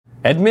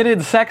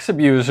Admitted sex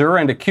abuser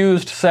and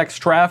accused sex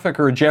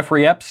trafficker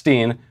Jeffrey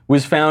Epstein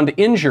was found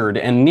injured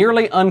and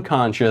nearly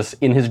unconscious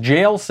in his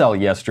jail cell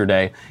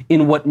yesterday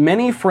in what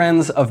many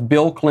friends of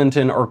Bill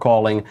Clinton are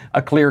calling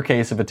a clear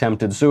case of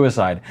attempted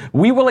suicide.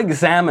 We will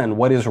examine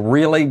what is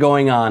really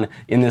going on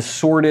in this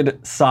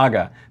sordid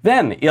saga.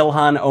 Then,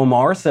 Ilhan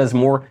Omar says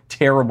more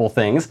terrible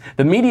things.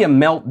 The media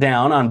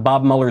meltdown on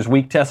Bob Mueller's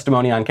weak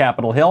testimony on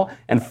Capitol Hill.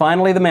 And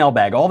finally, the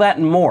mailbag. All that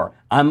and more.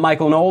 I'm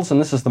Michael Knowles,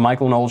 and this is The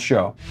Michael Knowles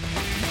Show.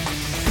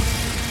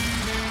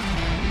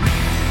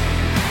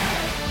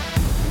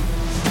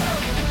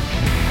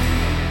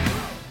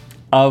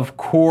 Of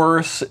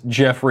course,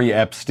 Jeffrey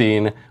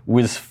Epstein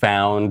was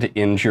found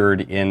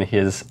injured in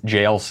his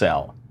jail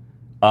cell.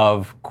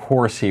 Of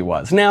course he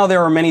was. Now,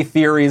 there are many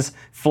theories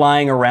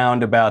flying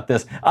around about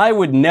this. I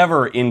would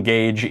never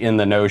engage in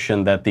the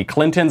notion that the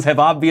Clintons have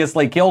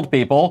obviously killed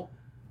people.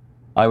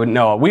 I would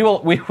know. We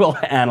will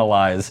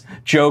analyze,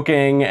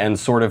 joking and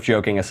sort of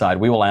joking aside,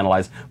 we will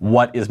analyze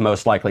what is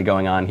most likely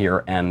going on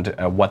here and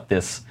what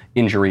this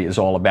injury is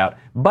all about.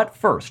 But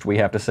first, we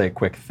have to say a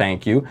quick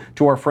thank you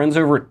to our friends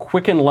over at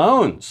Quicken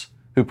Loans,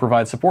 who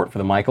provide support for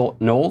the Michael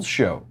Knowles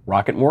Show.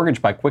 Rocket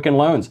Mortgage by Quicken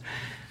Loans.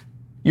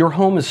 Your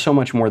home is so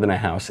much more than a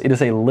house. It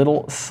is a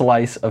little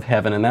slice of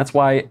heaven, and that's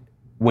why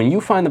when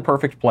you find the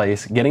perfect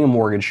place, getting a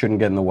mortgage shouldn't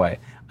get in the way.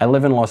 I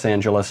live in Los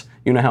Angeles.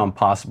 You know how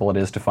impossible it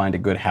is to find a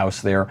good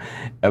house there.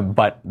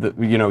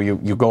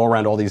 You go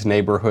around all these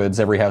neighborhoods.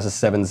 Every house is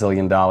 $7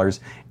 zillion.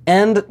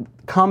 And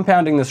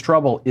compounding this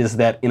trouble is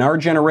that in our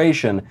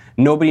generation,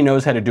 nobody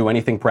knows how to do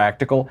anything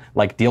practical,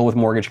 like deal with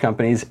mortgage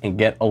companies and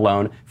get a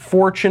loan.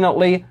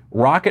 Fortunately,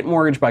 Rocket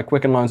Mortgage by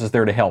Quicken Loans is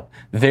there to help.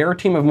 Their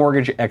team of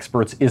mortgage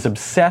experts is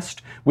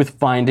obsessed with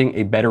finding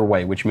a better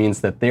way, which means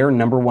that their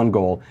number one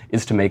goal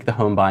is to make the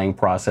home buying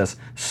process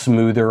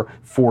smoother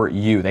for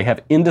you. They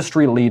have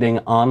industry-leading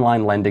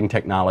online lending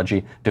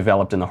technology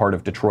developed in the heart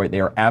of Detroit.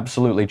 They are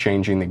absolutely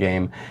changing the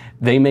game.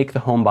 They make the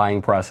home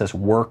buying process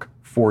work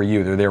for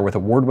you. They're there with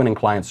award-winning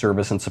client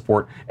service and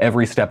support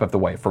every step of the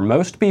way. For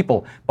most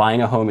people,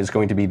 buying a home is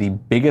going to be the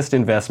biggest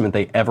investment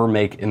they ever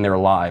make in their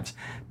lives.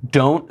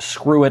 Don't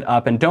screw it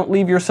up and don't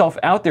leave yourself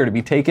out there to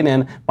be taken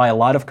in by a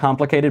lot of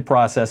complicated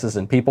processes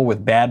and people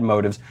with bad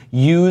motives.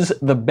 Use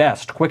the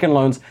best. Quicken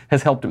Loans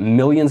has helped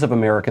millions of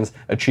Americans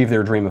achieve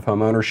their dream of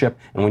home ownership.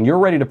 And when you're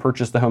ready to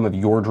purchase the home of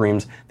your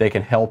dreams, they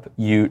can help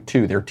you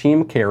too. Their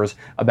team cares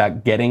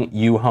about getting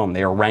you home.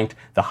 They are ranked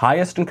the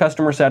highest in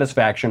customer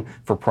satisfaction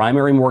for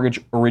primary mortgage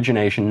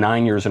origination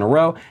 9 years in a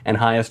row and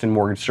highest in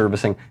mortgage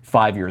servicing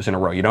 5 years in a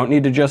row. You don't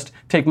need to just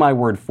take my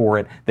word for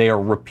it. They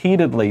are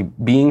repeatedly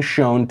being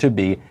shown to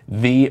be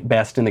the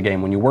best in the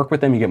game. When you work with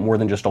them, you get more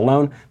than just a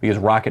loan because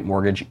Rocket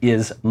Mortgage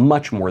is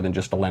much more than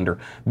just a lender.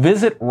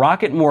 Visit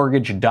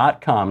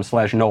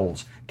rocketmortgage.com/Knowles,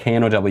 Knowles.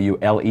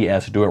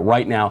 Do it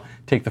right now.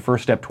 Take the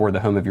first step toward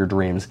the home of your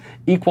dreams.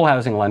 Equal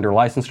housing lender,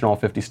 licensed in all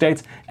 50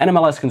 states.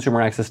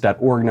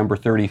 NMLSconsumeraccess.org, number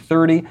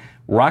 3030.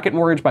 Rocket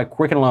Mortgage by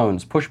Quicken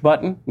Loans. Push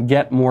button,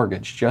 get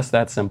mortgage. Just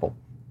that simple.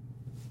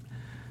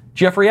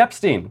 Jeffrey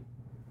Epstein,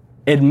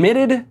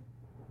 admitted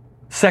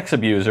sex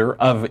abuser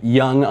of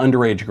young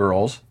underage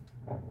girls,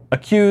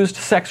 accused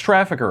sex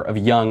trafficker of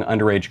young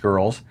underage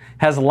girls,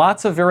 has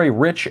lots of very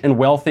rich and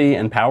wealthy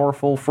and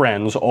powerful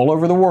friends all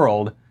over the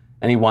world,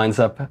 and he winds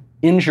up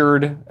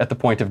injured at the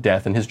point of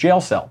death in his jail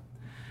cell.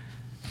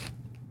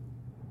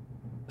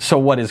 So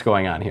what is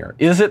going on here?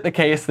 Is it the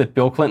case that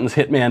Bill Clinton's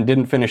hitman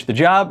didn't finish the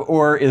job,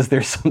 or is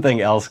there something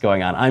else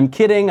going on? I'm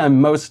kidding. I'm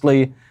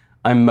mostly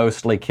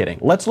kidding.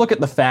 Let's look at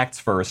the facts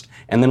first,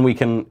 and then we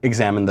can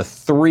examine the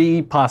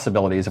three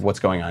possibilities of what's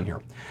going on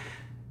here.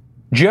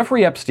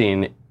 Jeffrey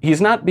Epstein, he's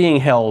not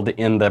being held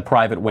in the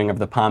private wing of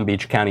the Palm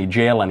Beach County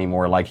Jail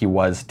anymore like he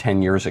was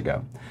 10 years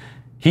ago.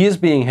 He is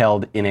being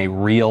held in a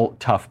real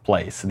tough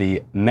place,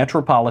 the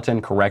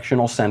Metropolitan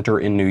Correctional Center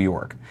in New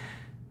York.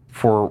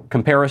 For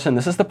comparison,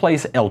 this is the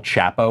place El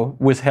Chapo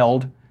was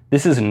held.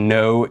 This is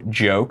no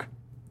joke.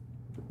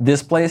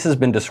 This place has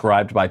been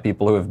described by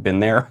people who have been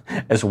there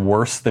as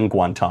worse than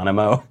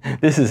Guantanamo.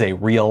 This is a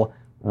real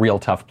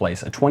tough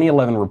place. A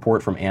 2011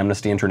 report from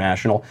Amnesty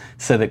International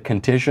said that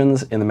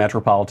conditions in the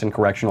Metropolitan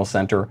Correctional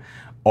Center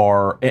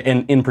are,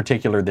 and in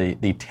particular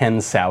the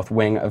 10 South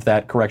wing of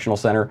that correctional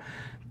center,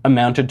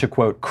 amounted to,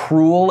 quote,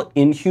 cruel,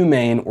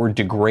 inhumane, or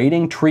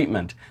degrading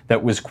treatment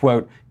that was,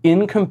 quote,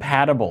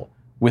 incompatible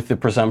with the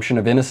presumption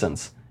of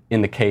innocence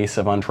in the case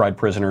of untried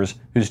prisoners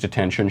whose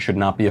detention should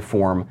not be a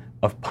form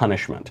of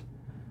punishment.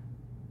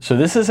 So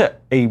this is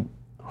a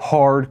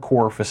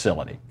hardcore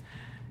facility.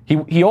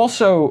 He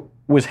also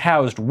was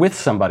housed with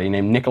somebody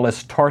named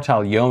Nicholas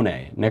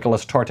Tartaglione.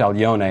 Nicholas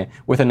Tartaglione,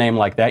 with a name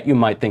like that, you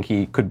might think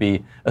he could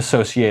be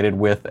associated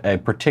with a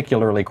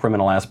particularly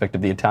criminal aspect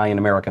of the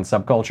Italian-American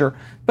subculture.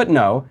 But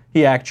no,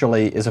 he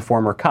actually is a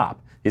former cop.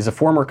 He's a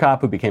former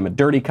cop who became a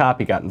dirty cop.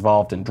 He got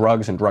involved in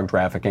drugs and drug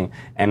trafficking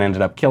and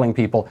ended up killing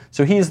people.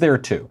 So he's there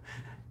too.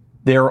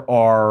 There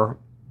are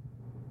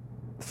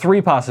three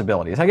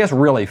possibilities, I guess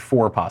really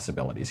four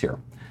possibilities here.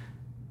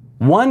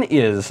 One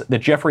is that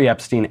Jeffrey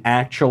Epstein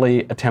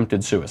actually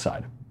attempted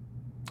suicide.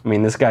 I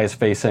mean, this guy is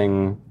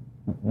facing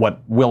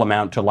what will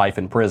amount to life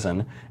in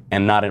prison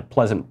and not a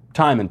pleasant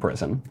time in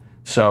prison.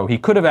 So he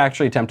could have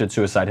actually attempted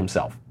suicide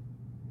himself.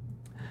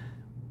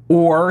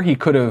 Or he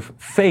could have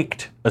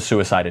faked a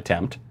suicide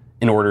attempt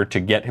in order to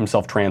get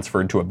himself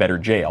transferred to a better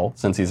jail,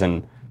 since he's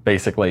in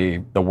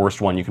basically the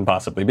worst one you can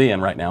possibly be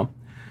in right now.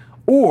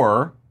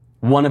 Or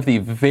one of the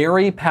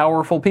very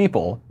powerful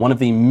people, one of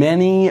the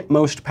many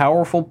most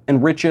powerful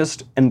and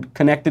richest and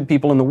connected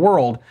people in the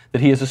world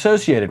that he is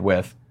associated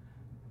with,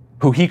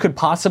 who he could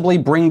possibly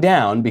bring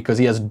down because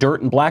he has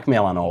dirt and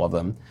blackmail on all of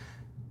them,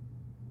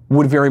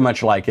 would very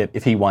much like it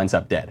if he winds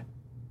up dead.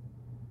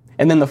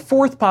 And then the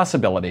fourth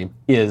possibility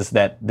is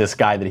that this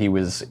guy that he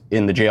was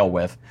in the jail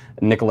with,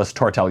 Nicholas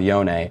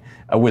Tartaglione,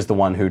 was the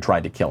one who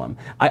tried to kill him.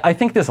 I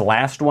think this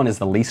last one is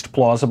the least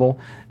plausible.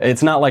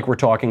 It's not like we're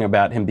talking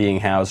about him being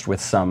housed with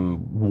some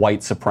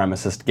white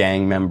supremacist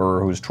gang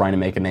member who's trying to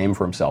make a name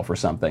for himself or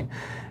something.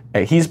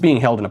 He's being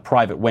held in a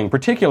private wing,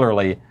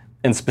 particularly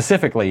and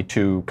specifically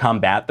to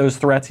combat those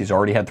threats. He's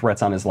already had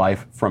threats on his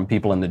life from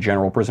people in the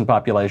general prison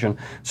population.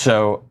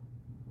 So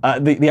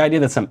the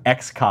idea that some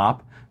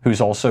ex-cop who's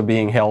also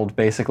being held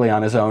basically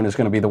on his own is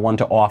going to be the one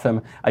to off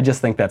him, I just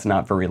think that's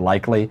not very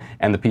likely.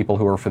 And the people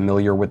who are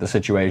familiar with the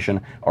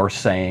situation are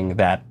saying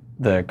that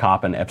the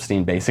cop and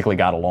Epstein basically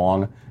got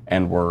along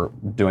and were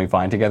doing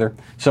fine together.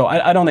 So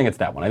I don't think it's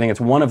that one. I think it's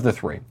one of the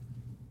three.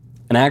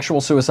 An actual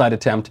suicide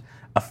attempt,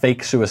 a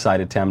fake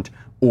suicide attempt,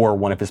 or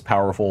one of his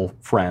powerful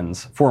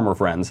friends, former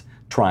friends,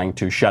 trying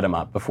to shut him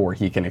up before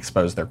he can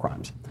expose their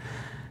crimes.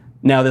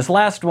 Now, this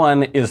last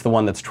one is the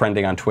one that's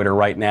trending on Twitter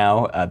right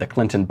now, the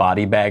Clinton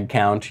body bag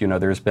count. You know,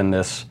 there's been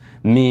this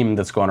meme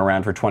that's gone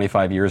around for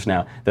 25 years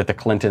now that the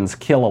Clintons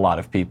kill a lot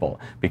of people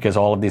because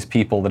all of these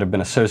people that have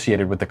been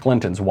associated with the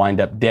Clintons wind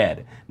up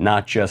dead.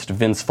 Not just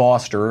Vince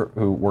Foster,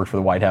 who worked for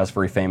the White House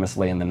very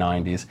famously in the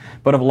 90s,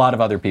 but of a lot of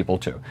other people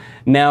too.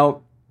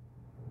 Now,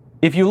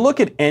 if you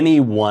look at any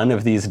one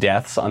of these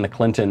deaths on the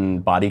Clinton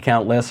body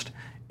count list,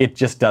 it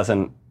just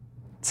doesn't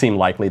seem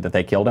likely that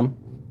they killed him.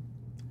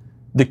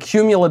 The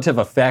cumulative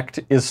effect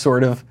is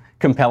sort of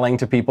compelling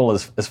to people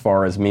as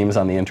far as memes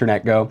on the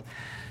internet go.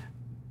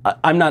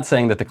 I'm not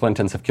saying that the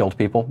Clintons have killed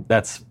people.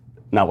 That's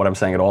not what I'm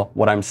saying at all.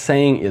 What I'm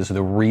saying is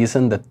the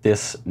reason that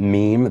this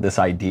meme, this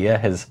idea,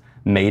 has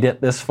made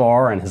it this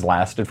far and has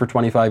lasted for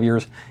 25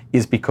 years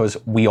is because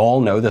we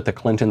all know that the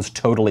Clintons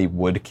totally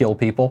would kill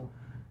people.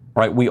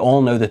 Right? We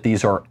all know that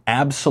these are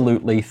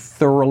absolutely,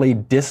 thoroughly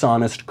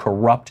dishonest,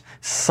 corrupt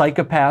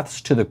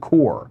psychopaths to the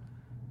core.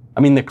 I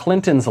mean, the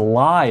Clintons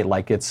lie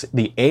like it's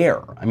the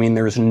air. I mean,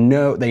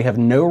 they have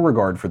no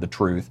regard for the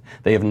truth.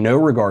 They have no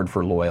regard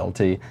for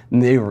loyalty.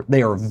 They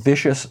are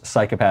vicious,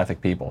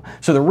 psychopathic people.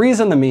 So the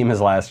reason the meme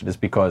has lasted is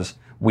because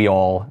we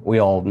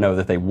all know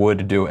that they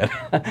would do it.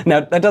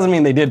 Now, that doesn't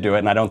mean they did do it,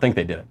 and I don't think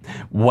they did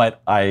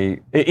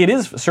it. It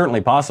is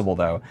certainly possible,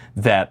 though,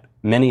 that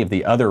many of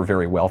the other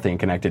very wealthy and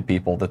connected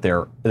people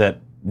that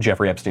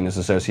Jeffrey Epstein is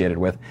associated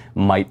with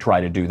might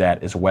try to do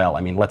that as well. I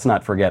mean, let's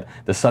not forget,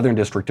 the Southern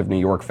District of New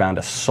York found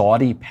a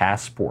Saudi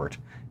passport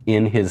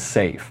in his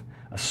safe,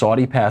 a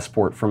Saudi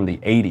passport from the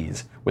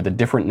 80s with a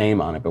different name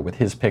on it, but with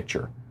his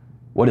picture.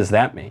 What does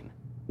that mean?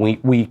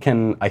 We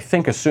can, I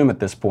think, assume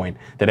at this point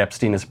that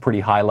Epstein is a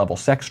pretty high-level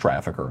sex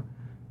trafficker.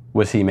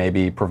 Was he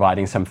maybe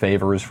providing some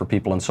favors for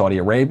people in Saudi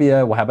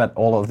Arabia? Well, how about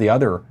all of the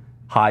other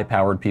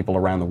high-powered people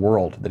around the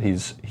world that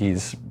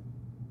he's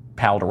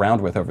palled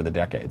around with over the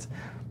decades?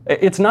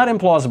 It's not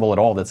implausible at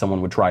all that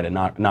someone would try to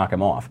knock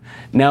him off.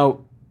 Now,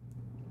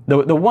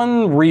 the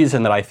one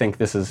reason that I think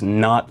this is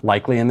not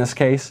likely in this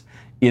case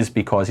is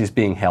because he's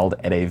being held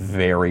at a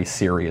very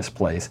serious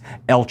place.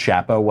 El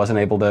Chapo wasn't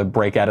able to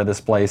break out of this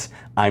place.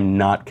 I'm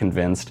not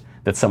convinced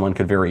that someone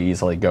could very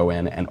easily go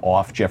in and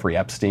off Jeffrey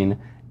Epstein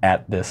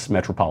at this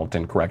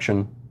Metropolitan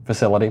Correction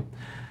Facility.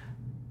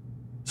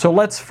 So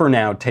let's, for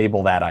now,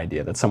 table that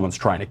idea that someone's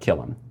trying to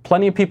kill him.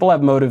 Plenty of people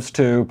have motives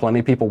too. Plenty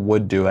of people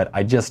would do it.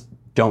 I just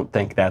don't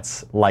think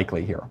that's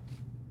likely here.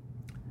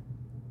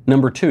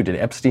 Number two, did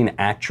Epstein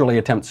actually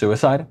attempt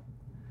suicide?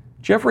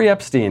 Jeffrey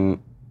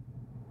Epstein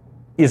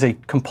is a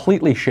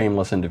completely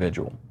shameless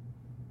individual,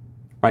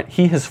 right?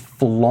 He has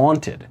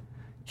flaunted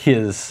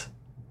his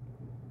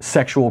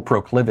sexual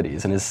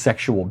proclivities and his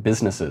sexual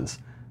businesses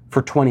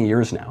for 20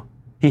 years now.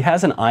 He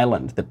has an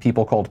island that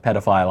people called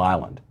Pedophile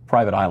Island,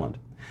 private island.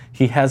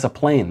 He has a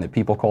plane that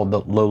people called the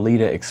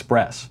Lolita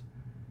Express.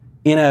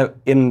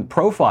 In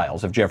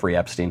profiles of Jeffrey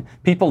Epstein,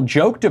 people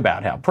joked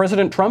about how,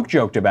 President Trump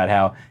joked about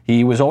how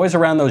he was always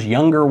around those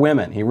younger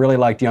women. He really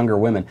liked younger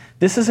women.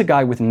 This is a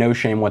guy with no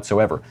shame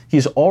whatsoever.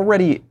 He's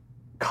already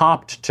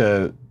copped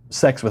to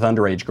sex with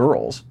underage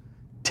girls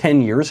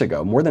 10 years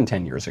ago, more than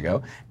 10 years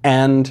ago,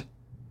 and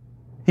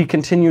he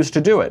continues to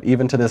do it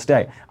even to this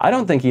day. I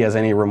don't think he has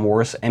any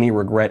remorse, any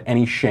regret,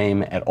 any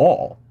shame at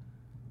all.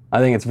 I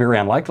think it's very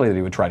unlikely that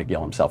he would try to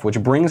kill himself,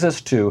 which brings us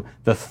to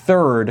the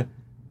third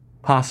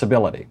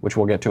possibility, which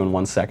we'll get to in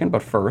 1 second.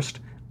 But first,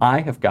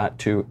 I have got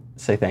to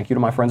say thank you to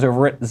my friends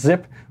over at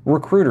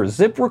ZipRecruiter.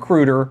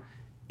 ZipRecruiter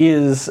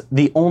is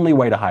the only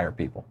way to hire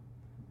people.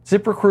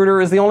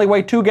 ZipRecruiter is the only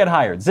way to get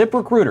hired.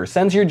 ZipRecruiter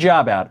sends your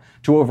job out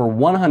to over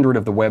 100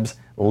 of the web's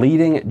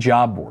leading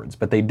job boards,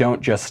 but they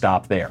don't just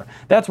stop there.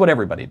 That's what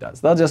everybody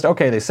does. They'll just,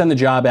 okay, they send the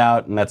job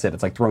out and that's it.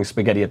 It's like throwing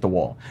spaghetti at the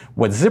wall.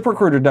 What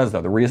ZipRecruiter does,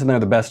 though, the reason they're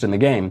the best in the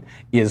game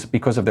is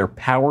because of their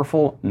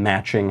powerful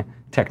matching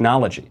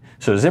technology.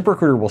 So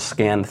ZipRecruiter will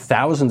scan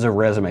thousands of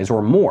resumes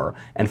or more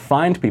and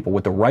find people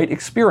with the right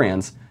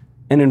experience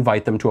and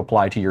invite them to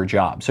apply to your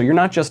job. So you're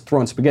not just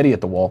throwing spaghetti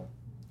at the wall.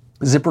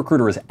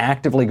 ZipRecruiter is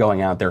actively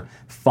going out there,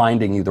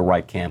 finding you the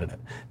right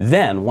candidate.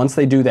 Then, once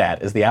they do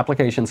that, as the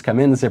applications come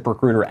in,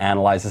 ZipRecruiter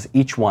analyzes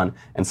each one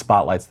and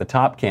spotlights the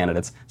top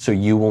candidates, so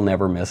you will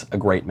never miss a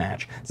great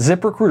match.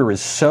 ZipRecruiter is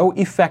so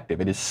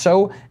effective, it is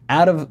so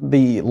out of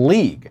the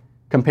league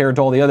compared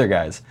to all the other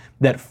guys,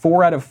 that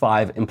 4 out of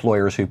 5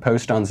 employers who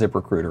post on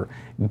ZipRecruiter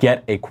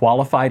get a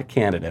qualified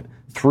candidate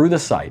through the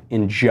site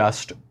in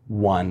just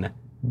 1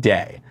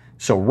 day.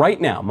 So right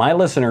now, my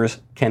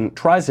listeners can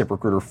try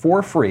ZipRecruiter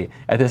for free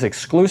at this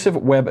exclusive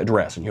web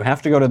address. And you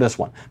have to go to this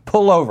one.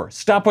 Pull over.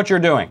 Stop what you're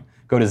doing.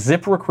 Go to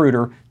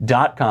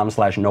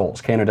ZipRecruiter.com/Knowles,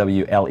 Knowles.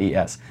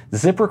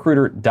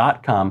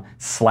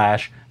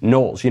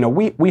 ZipRecruiter.com/Knowles. You know,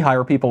 we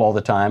hire people all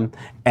the time,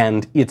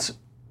 and it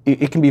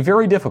can be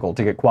very difficult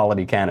to get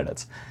quality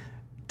candidates.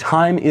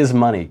 Time is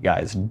money,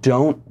 guys.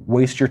 Don't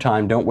waste your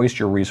time. Don't waste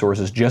your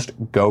resources. Just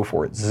go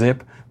for it.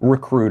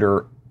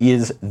 ZipRecruiter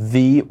is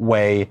the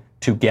way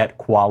to get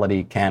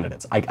quality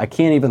candidates. I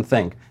can't even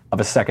think of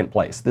a second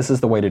place. This is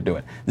the way to do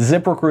it.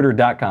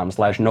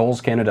 ZipRecruiter.com/Knowles,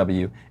 Knowles.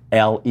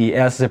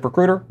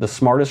 ZipRecruiter, the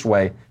smartest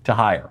way to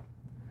hire.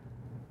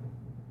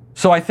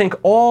 So I think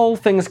all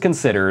things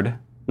considered,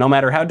 no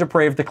matter how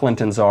depraved the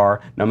Clintons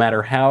are, no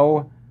matter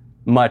how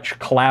much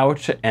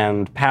clout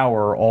and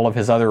power all of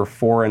his other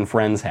foreign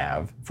friends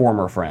have,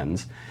 former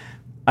friends,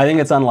 I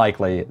think it's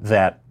unlikely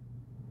that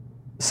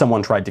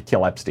someone tried to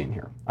kill Epstein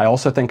here. I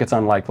also think it's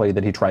unlikely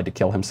that he tried to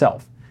kill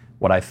himself.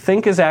 What I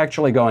think is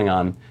actually going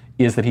on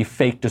is that he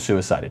faked a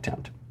suicide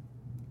attempt.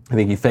 I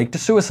think he faked a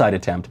suicide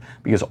attempt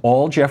because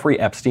all Jeffrey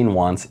Epstein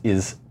wants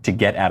is to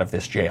get out of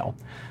this jail.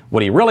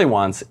 What he really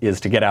wants is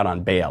to get out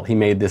on bail. He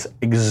made this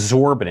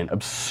exorbitant,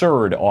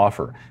 absurd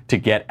offer to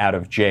get out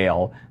of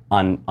jail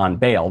on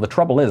bail. The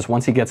trouble is,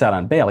 once he gets out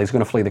on bail, he's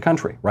going to flee the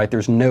country, right?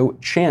 There's no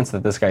chance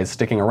that this guy is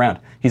sticking around.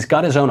 He's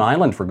got his own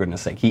island, for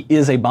goodness sake. He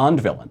is a Bond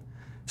villain.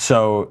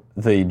 So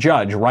the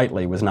judge,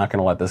 rightly, was not going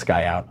to let this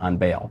guy out on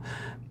bail.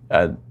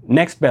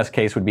 Next best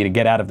case would be to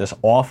get out of this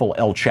awful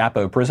El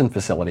Chapo prison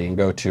facility and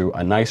go to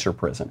a nicer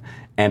prison.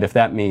 And if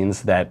that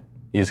means that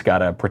he's got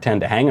to pretend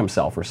to hang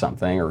himself or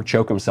something, or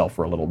choke himself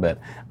for a little bit,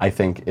 I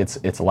think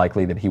it's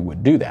likely that he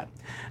would do that.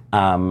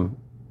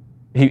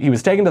 He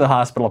was taken to the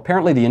hospital.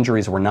 Apparently the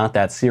injuries were not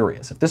that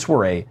serious. If this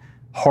were a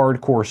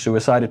hardcore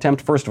suicide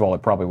attempt, first of all,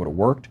 it probably would have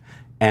worked,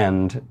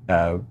 and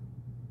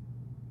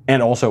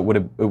also it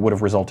would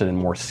have resulted in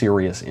more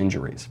serious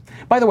injuries.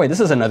 By the way, this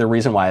is another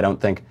reason why I don't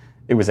think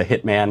it was a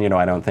hitman. You know,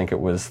 I don't think it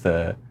was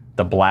the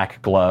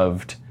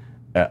black-gloved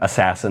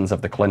assassins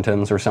of the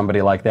Clintons or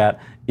somebody like that.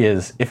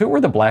 Is if it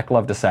were the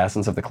black-gloved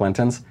assassins of the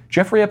Clintons,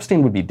 Jeffrey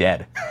Epstein would be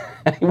dead.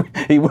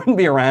 He wouldn't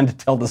be around to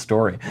tell the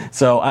story.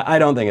 So I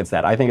don't think it's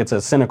that. I think it's a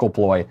cynical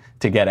ploy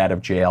to get out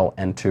of jail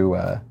and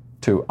to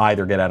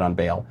either get out on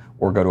bail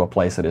or go to a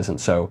place that isn't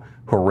so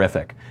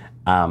horrific.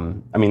 I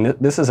mean,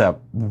 this is a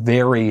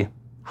very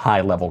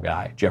high-level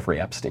guy,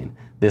 Jeffrey Epstein.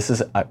 This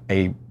is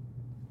a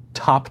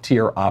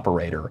top-tier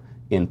operator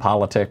in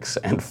politics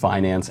and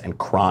finance and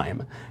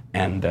crime,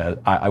 and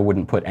I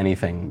wouldn't put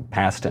anything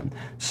past him.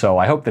 So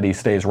I hope that he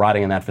stays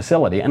rotting in that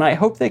facility, and I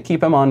hope they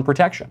keep him on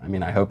protection. I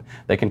mean, I hope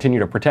they continue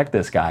to protect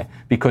this guy,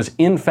 because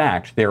in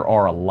fact, there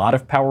are a lot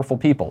of powerful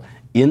people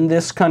in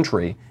this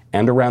country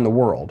and around the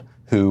world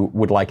who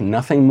would like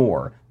nothing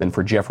more than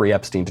for Jeffrey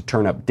Epstein to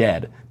turn up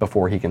dead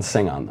before he can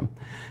sing on them.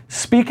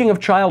 Speaking of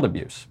child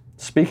abuse,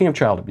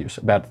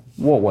 about,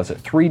 what was it,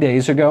 3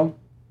 days ago?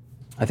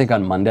 I think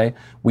on Monday,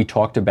 we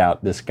talked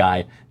about this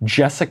guy,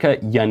 Jessica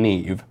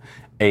Yaniv,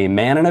 a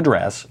man in a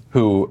dress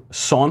who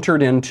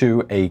sauntered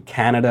into a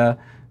Canada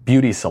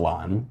beauty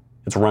salon.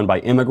 It's run by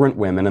immigrant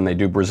women, and they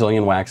do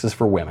Brazilian waxes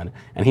for women.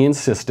 And he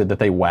insisted that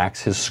they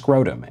wax his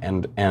scrotum,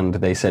 and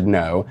they said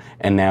no,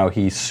 and now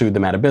he sued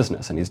them out of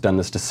business. And he's done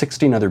this to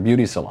 16 other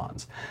beauty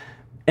salons.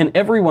 And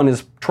everyone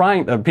is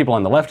trying, people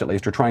on the left at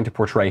least, are trying to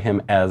portray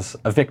him as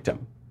a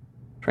victim.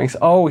 Trying to say,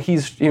 oh,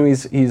 he's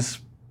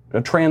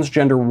a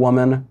transgender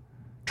woman.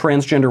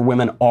 Transgender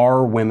women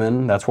are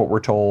women, that's what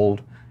we're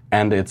told,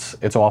 and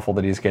it's awful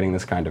that he's getting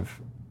this kind of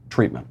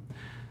treatment.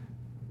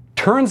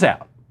 Turns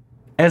out,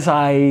 as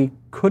I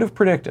could have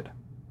predicted,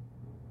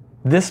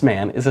 this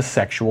man is a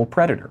sexual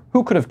predator.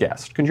 Who could have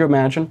guessed? Could you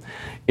imagine?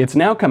 It's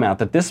now come out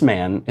that this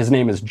man, his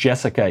name is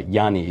Jessica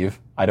Yaniv.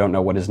 I don't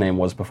know what his name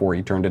was before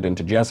he turned it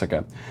into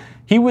Jessica.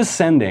 He was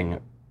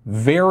sending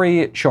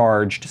very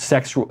charged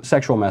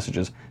sexual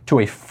messages to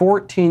a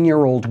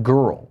 14-year-old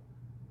girl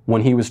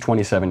when he was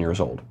 27 years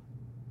old.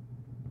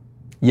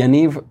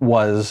 Yaniv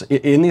was,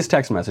 in these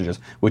text messages,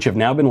 which have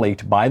now been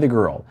leaked by the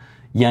girl,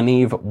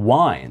 Yaniv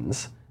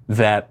whines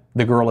that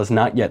the girl is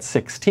not yet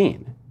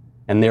 16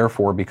 And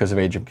therefore, because of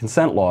age of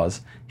consent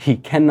laws, he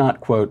cannot,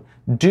 quote,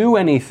 do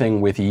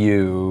anything with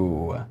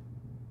you,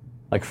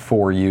 like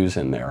 4 U's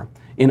in there.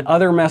 In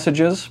other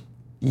messages,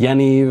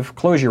 Yaniv,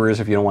 close your ears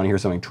if you don't want to hear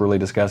something truly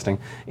disgusting.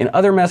 In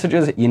other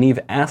messages,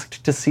 Yaniv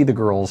asked to see the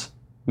girl's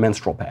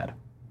menstrual pad.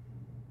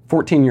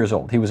 14 years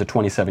old. He was a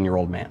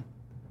 27-year-old man.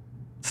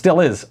 Still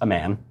is a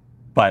man,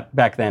 but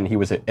back then he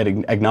was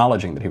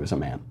acknowledging that he was a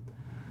man.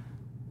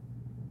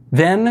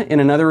 Then, in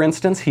another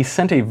instance, he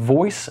sent a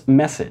voice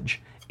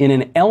message in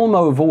an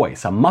Elmo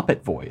voice, a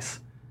Muppet voice,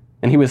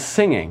 and he was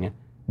singing,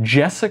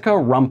 Jessica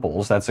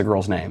Rumple's, that's the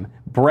girl's name,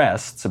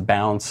 breasts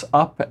bounce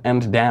up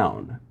and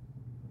down,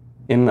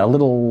 in a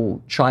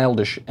little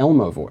childish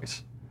Elmo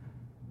voice.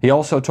 He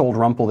also told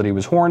Rumple that he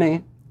was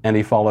horny, and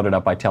he followed it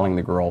up by telling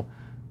the girl,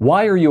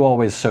 why are you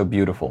always so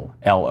beautiful,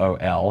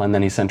 LOL, and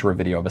then he sent her a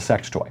video of a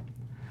sex toy.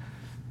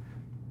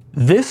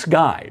 This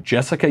guy,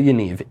 Jessica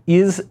Yaniv,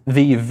 is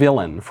the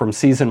villain from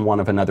season 1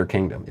 of Another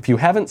Kingdom. If you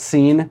haven't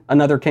seen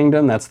Another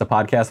Kingdom, that's the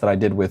podcast that I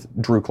did with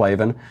Drew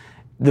Clavin,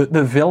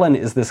 the villain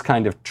is this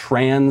kind of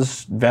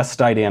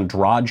transvestite,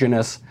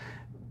 androgynous,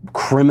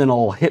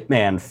 criminal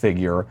hitman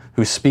figure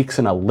who speaks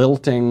in a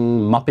lilting,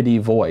 muppety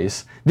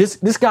voice.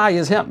 This guy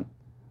is him.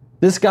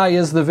 This guy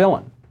is the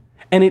villain.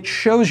 And it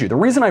shows you, the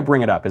reason I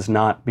bring it up is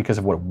not because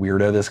of what a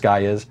weirdo this guy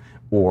is,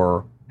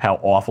 or how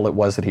awful it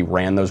was that he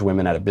ran those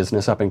women out of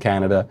business up in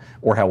Canada,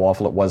 or how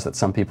awful it was that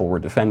some people were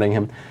defending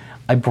him.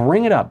 I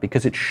bring it up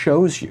because it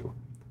shows you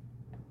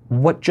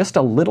what just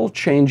a little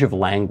change of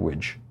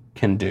language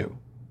can do.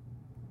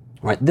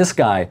 Right? This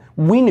guy,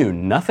 we knew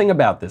nothing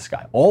about this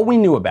guy. All we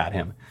knew about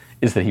him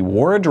is that he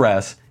wore a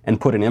dress and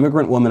put an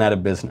immigrant woman out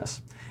of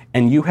business.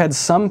 And you had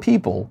some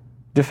people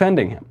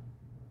defending him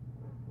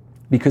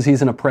because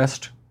he's an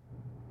oppressed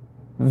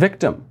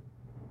victim.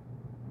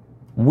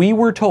 We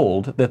were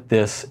told that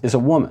this is a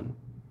woman.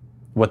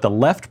 What the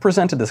left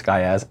presented this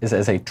guy as is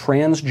as a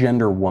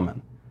transgender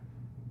woman.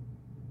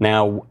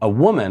 Now, a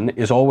woman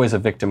is always a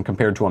victim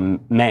compared to a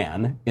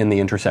man in the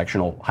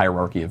intersectional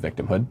hierarchy of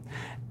victimhood,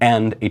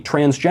 and a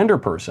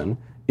transgender person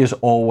is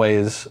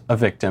always a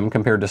victim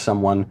compared to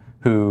someone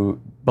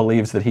who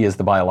believes that he is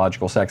the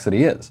biological sex that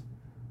he is.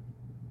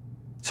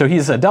 So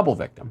he's a double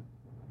victim.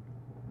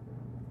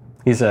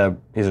 He's a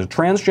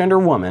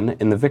transgender woman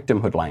in the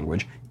victimhood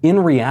language. In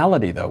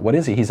reality, though, what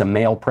is he? He's a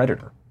male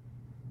predator.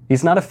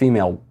 He's not a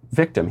female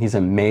victim. He's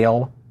a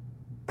male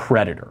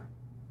predator,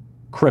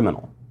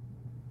 criminal.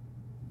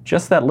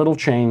 Just that little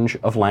change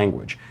of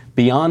language.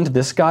 Beyond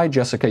this guy,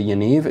 Jessica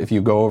Yaniv, if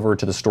you go over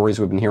to the stories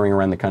we've been hearing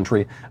around the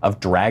country of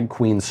Drag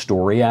Queen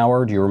Story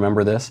Hour, do you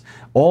remember this?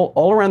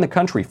 All around the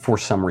country, for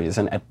some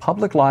reason, at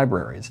public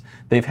libraries,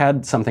 they've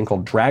had something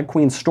called Drag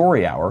Queen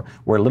Story Hour,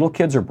 where little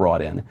kids are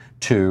brought in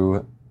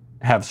to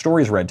have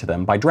stories read to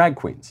them by drag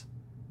queens.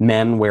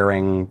 Men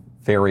wearing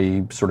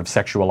very sort of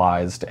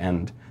sexualized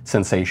and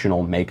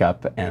sensational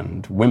makeup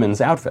and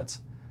women's outfits.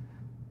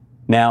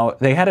 Now,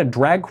 they had a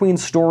Drag Queen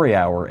Story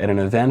Hour at an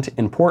event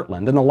in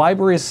Portland, and the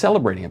library is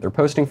celebrating it. They're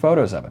posting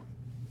photos of it.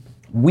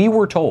 We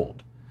were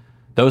told,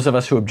 those of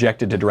us who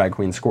objected to Drag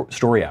Queen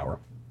Story Hour,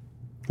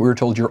 we were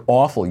told you're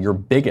awful, you're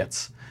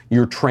bigots,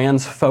 you're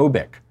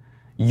transphobic,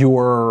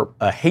 you're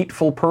a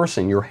hateful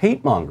person, you're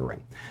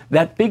hate-mongering.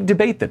 That big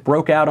debate that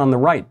broke out on the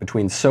right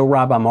between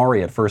Sohrab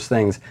Ahmari at First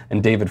Things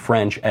and David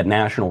French at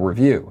National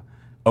Review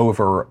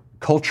over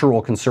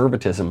cultural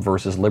conservatism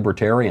versus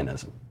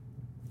libertarianism.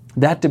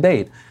 That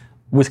debate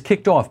was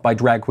kicked off by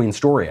Drag Queen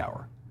Story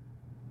Hour.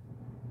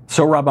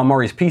 Sohrab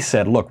Ahmari's piece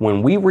said, look,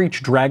 when we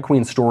reach Drag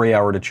Queen Story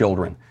Hour to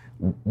children,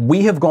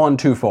 we have gone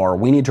too far.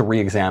 We need to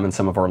re-examine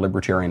some of our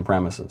libertarian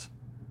premises.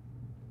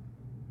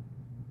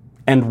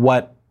 And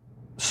what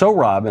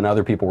Sohrab and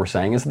other people were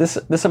saying is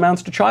this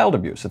amounts to child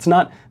abuse.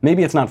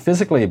 Maybe it's not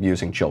physically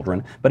abusing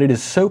children, but it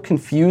is so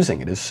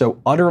confusing, it is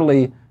so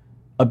utterly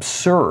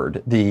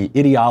absurd, the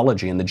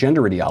ideology and the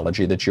gender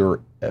ideology that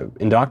you're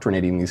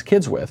indoctrinating these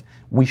kids with.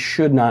 We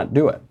should not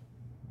do it.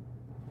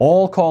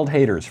 All called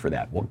haters for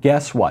that. Well,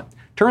 guess what?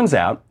 Turns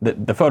out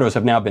that the photos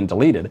have now been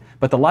deleted,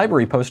 but the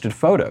library posted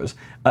photos,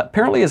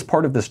 apparently as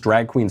part of this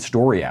Drag Queen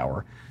Story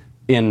Hour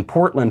in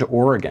Portland,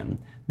 Oregon.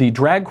 The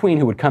drag queen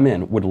who would come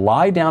in would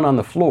lie down on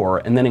the floor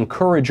and then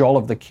encourage all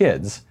of the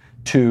kids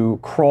to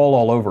crawl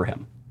all over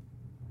him.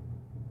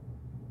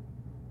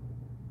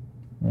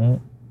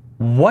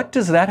 What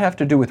does that have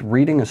to do with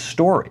reading a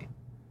story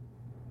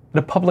at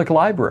a public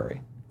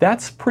library?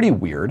 That's pretty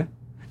weird.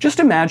 Just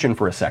imagine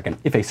for a second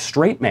if a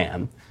straight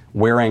man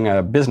wearing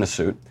a business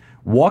suit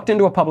walked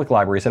into a public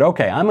library and said,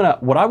 okay,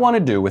 what I want to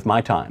do with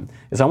my time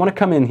is I want to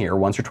come in here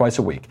once or twice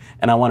a week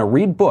and I want to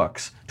read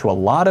books to a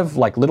lot of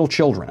like little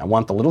children. I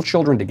want the little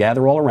children to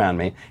gather all around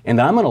me, and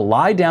then I'm going to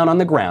lie down on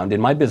the ground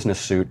in my business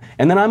suit,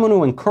 and then I'm going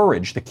to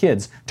encourage the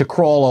kids to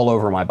crawl all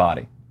over my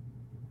body.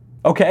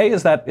 Okay,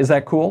 is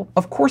that cool?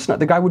 Of course not.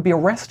 The guy would be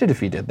arrested if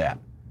he did that.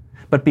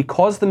 But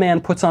because the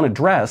man puts on a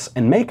dress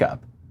and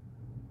makeup,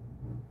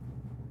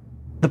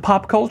 the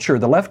pop culture,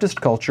 the leftist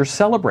culture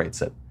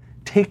celebrates it,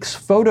 takes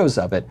photos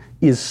of it,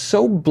 is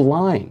so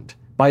blind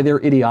by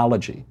their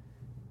ideology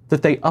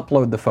that they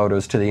upload the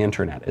photos to the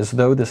internet as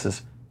though this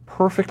is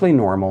perfectly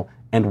normal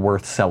and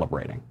worth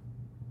celebrating.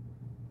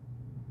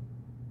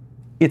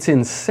 It's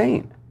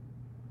insane.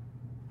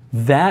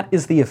 That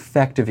is the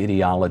effect of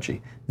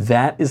ideology.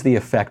 That is the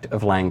effect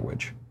of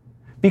language.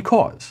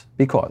 Because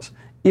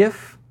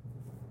if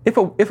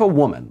a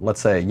woman, let's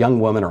say a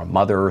young woman or a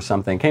mother or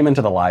something, came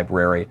into the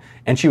library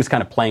and she was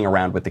kind of playing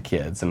around with the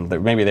kids and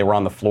maybe they were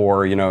on the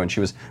floor, and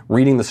she was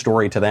reading the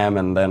story to them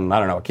and then, I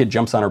don't know, a kid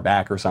jumps on her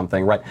back or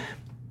something, right?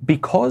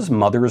 Because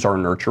mothers are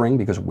nurturing,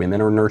 because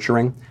women are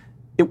nurturing,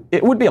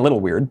 it would be a little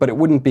weird, but it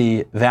wouldn't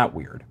be that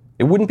weird.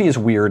 It wouldn't be as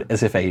weird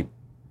as if a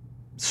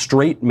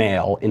straight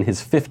male in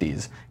his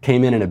 50s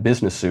came in a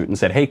business suit and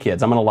said, "Hey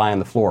kids, I'm going to lie on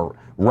the floor,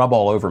 rub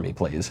all over me,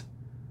 please."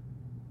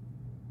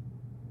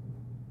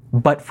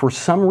 But for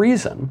some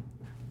reason,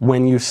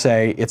 when you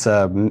say it's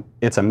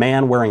a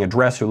man wearing a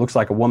dress who looks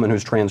like a woman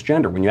who's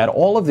transgender, when you add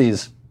all of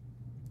these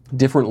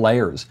different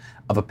layers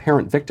of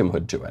apparent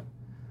victimhood to it,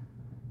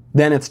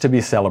 then it's to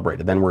be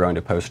celebrated. Then we're going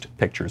to post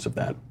pictures of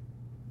that.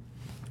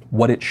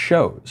 What it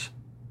shows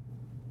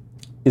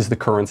is the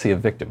currency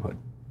of victimhood.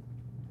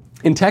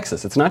 In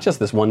Texas, it's not just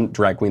this one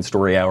drag queen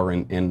story hour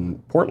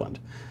in Portland.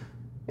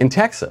 In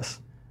Texas,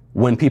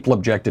 when people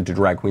objected to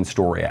Drag Queen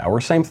Story Hour,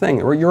 same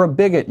thing. Or you're a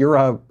bigot, you're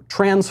a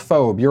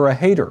transphobe, you're a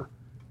hater.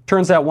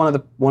 Turns out one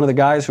of the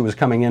guys who was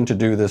coming in to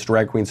do this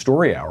Drag Queen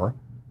Story Hour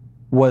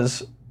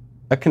was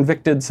a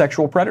convicted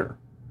sexual predator.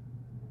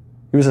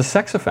 He was a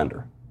sex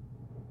offender.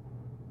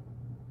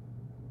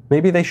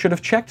 Maybe they should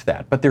have checked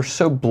that, but they're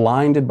so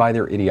blinded by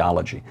their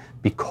ideology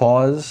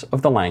because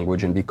of the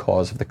language and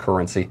because of the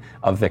currency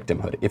of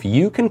victimhood. If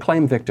you can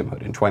claim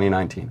victimhood in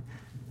 2019,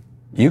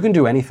 you can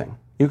do anything.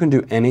 You can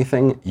do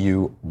anything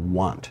you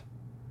want.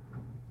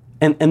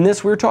 And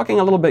this, we were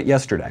talking a little bit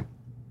yesterday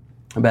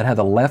about how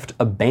the left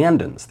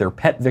abandons their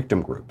pet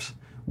victim groups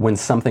when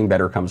something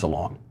better comes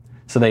along.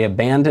 So they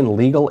abandon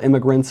legal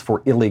immigrants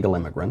for illegal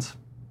immigrants,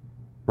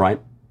 right?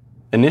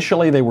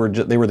 Initially, they were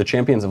the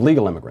champions of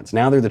legal immigrants.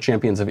 Now they're the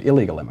champions of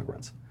illegal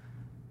immigrants.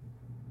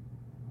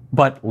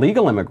 But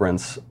legal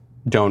immigrants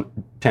don't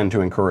tend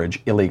to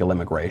encourage illegal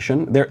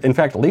immigration. In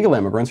fact, legal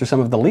immigrants are some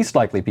of the least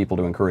likely people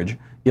to encourage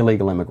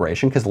illegal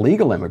immigration because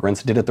legal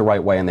immigrants did it the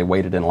right way and they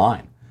waited in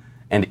line.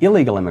 And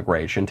illegal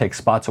immigration takes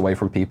spots away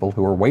from people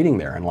who are waiting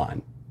there in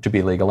line to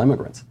be legal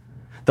immigrants.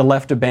 The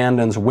left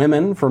abandons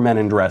women for men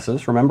in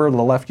dresses. Remember,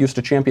 the left used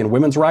to champion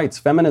women's rights,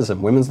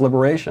 feminism, women's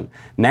liberation.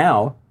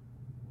 Now,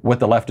 what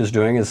the left is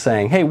doing is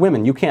saying, hey,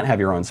 women, you can't have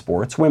your own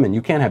sports. Women,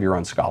 you can't have your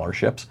own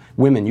scholarships.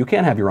 Women, you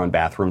can't have your own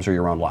bathrooms or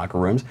your own locker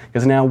rooms,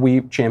 because now we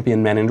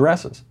champion men in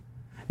dresses.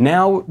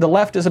 Now the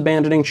left is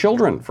abandoning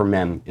children for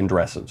men in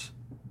dresses.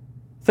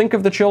 Think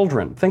of the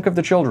children. Think of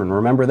the children.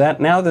 Remember that?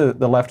 Now the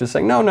left is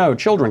saying, no,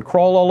 children,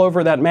 crawl all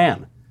over that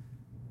man.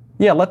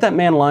 Yeah, let that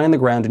man lie on the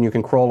ground and you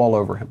can crawl all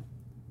over him.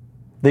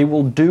 They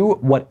will do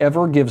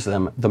whatever gives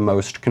them the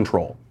most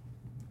control.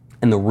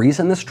 And the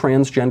reason this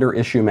transgender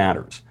issue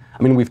matters,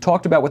 I mean, we've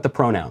talked about what the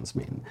pronouns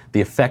mean,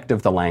 the effect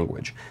of the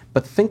language,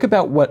 but think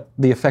about what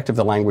the effect of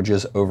the language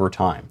is over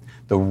time.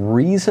 The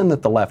reason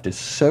that the left is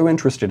so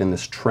interested in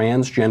this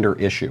transgender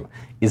issue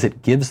is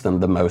it gives them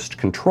the most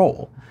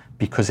control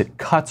because it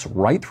cuts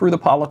right through the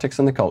politics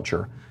and the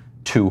culture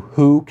to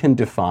who can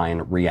define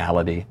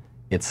reality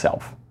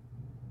itself.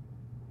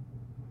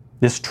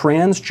 This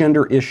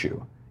transgender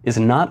issue is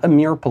not a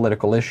mere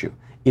political issue.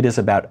 It is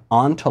about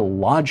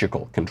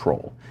ontological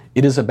control.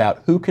 It is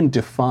about who can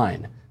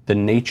define the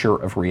nature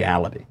of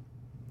reality.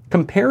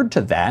 Compared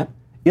to that,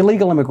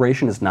 illegal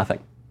immigration is nothing.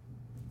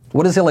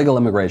 What does illegal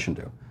immigration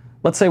do?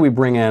 Let's say we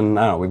bring in,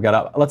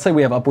 let's say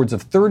we have upwards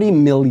of 30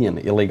 million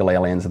illegal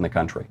aliens in the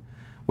country.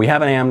 We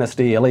have an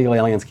amnesty, illegal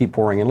aliens keep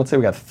pouring in. Let's say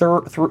we got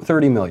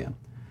 30 million.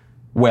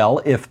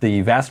 Well, if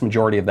the vast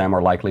majority of them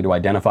are likely to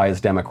identify as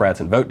Democrats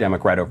and vote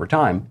Democrat over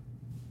time,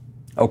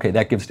 okay,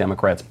 that gives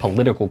Democrats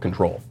political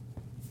control.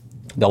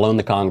 They'll own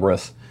the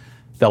Congress,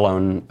 they'll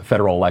own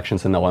federal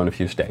elections, and they'll own a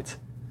few states.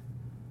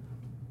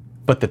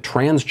 But the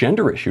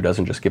transgender issue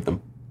doesn't just give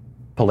them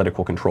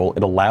political control,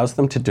 it allows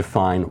them to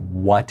define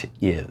what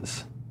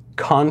is,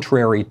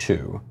 contrary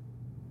to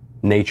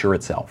nature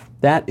itself.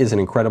 That is an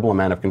incredible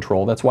amount of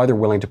control. That's why they're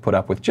willing to put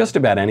up with just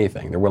about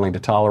anything. They're willing to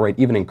tolerate,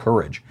 even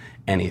encourage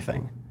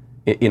anything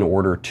in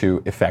order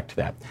to effect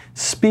that.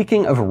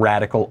 Speaking of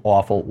radical,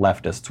 awful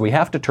leftists, we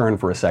have to turn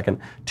for a second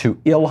to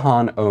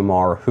Ilhan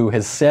Omar, who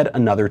has said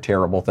another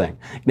terrible thing.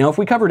 Now, if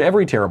we covered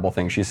every terrible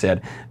thing she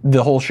said,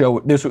 the whole show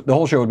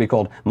would be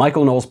called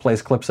Michael Knowles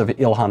Plays Clips of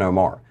Ilhan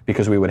Omar,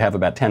 because we would have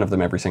about 10 of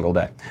them every single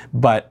day.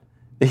 But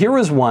here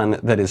is one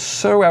that is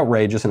so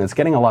outrageous, and it's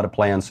getting a lot of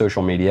play on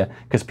social media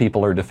because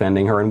people are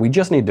defending her, and we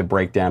just need to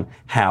break down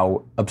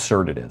how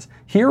absurd it is.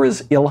 Here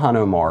is Ilhan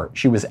Omar.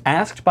 She was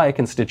asked by a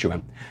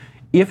constituent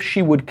if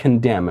she would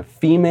condemn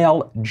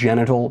female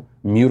genital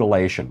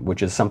mutilation,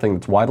 which is something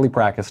that's widely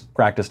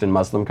practiced in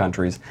Muslim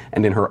countries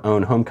and in her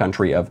own home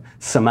country of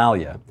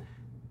Somalia.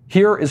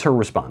 Here is her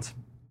response.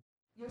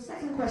 Your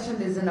second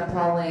question is an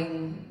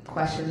appalling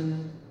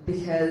question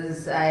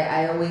because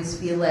I always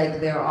feel like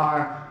there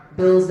are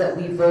bills that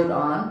we vote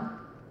on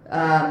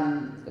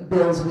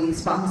bills we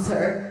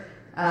sponsor,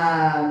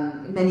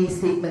 many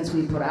statements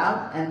we put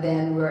out, and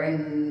then we're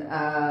in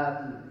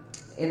a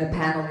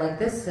panel like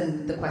this,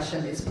 and the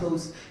question is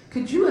posed,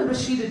 could you and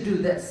Rashida do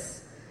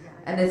this?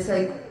 And it's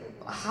like,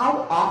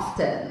 how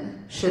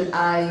often should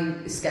I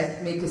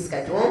make a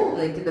schedule?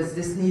 Like, does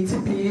this need to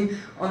be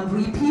on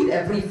repeat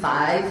every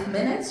 5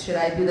 minutes? Should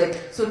I be like,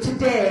 so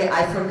today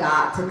I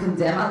forgot to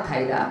condemn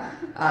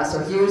Al-Qaeda, so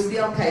here's the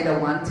Al-Qaeda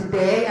one.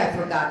 Today I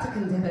forgot to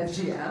condemn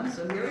FGM,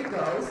 so here it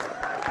goes.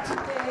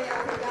 Today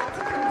I forgot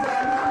to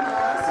condemn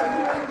Hamas, so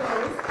here it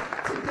goes.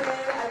 Today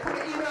I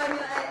forgot, you know,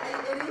 I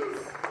mean, it is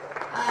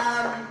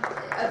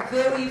a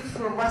very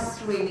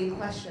frustrating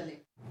question.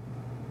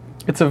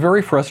 It's a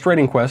very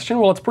frustrating question.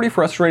 Well, it's pretty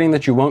frustrating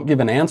that you won't give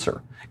an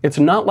answer. It's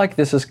not like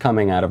this is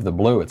coming out of the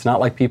blue. It's not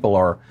like people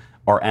are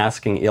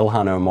asking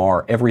Ilhan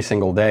Omar every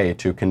single day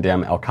to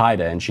condemn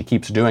Al-Qaeda, and she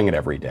keeps doing it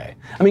every day.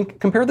 I mean,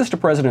 compare this to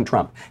President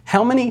Trump.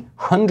 How many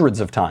hundreds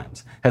of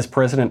times has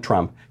President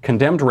Trump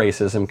condemned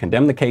racism,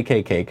 condemned the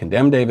KKK,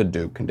 condemned David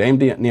Duke, condemned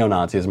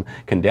neo-Nazism,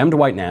 condemned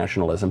white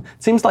nationalism?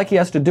 It seems like he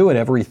has to do it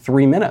every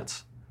 3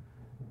 minutes,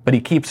 but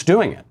he keeps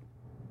doing it.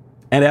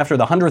 And after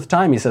the 100th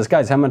time, he says,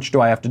 guys, how much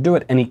do I have to do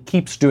it? And he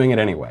keeps doing it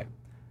anyway.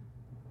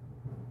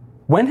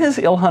 When has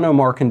Ilhan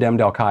Omar condemned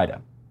Al-Qaeda?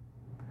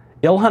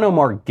 Ilhan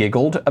Omar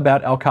giggled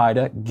about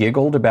Al-Qaeda,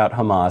 giggled about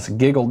Hamas,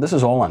 giggled, this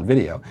is all on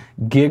video,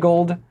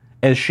 giggled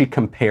as she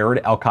compared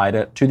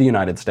Al-Qaeda to the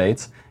United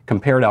States,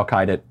 compared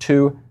Al-Qaeda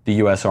to the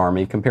US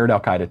Army, compared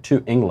Al-Qaeda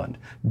to England,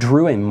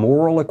 drew a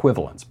moral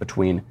equivalence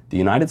between the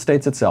United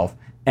States itself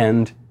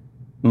and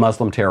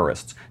Muslim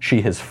terrorists. She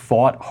has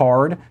fought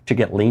hard to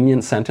get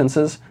lenient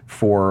sentences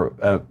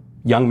for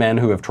young men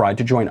who have tried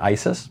to join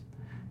ISIS.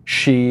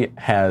 She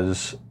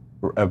has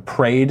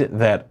prayed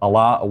that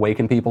Allah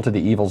awaken people to the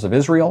evils of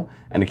Israel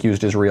and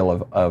accused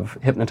Israel of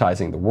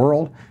hypnotizing the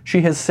world.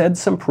 She has said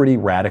some pretty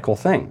radical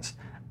things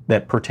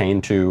that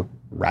pertain to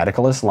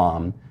radical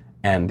Islam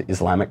and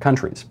Islamic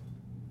countries.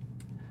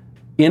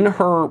 In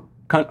her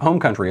home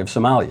country of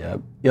Somalia,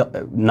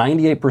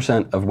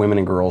 98% of women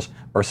and girls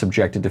are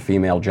subjected to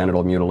female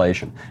genital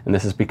mutilation, and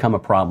this has become a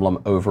problem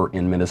over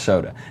in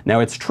Minnesota. Now,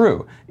 it's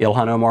true,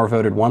 Ilhan Omar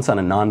voted once on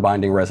a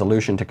non-binding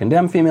resolution to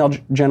condemn female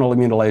genital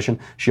mutilation.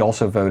 She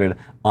also voted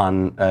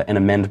on an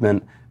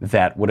amendment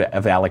that would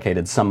have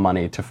allocated some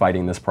money to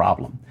fighting this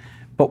problem.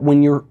 But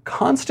when you're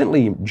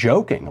constantly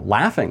joking,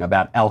 laughing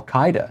about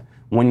Al-Qaeda,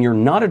 when you're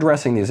not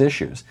addressing these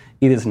issues,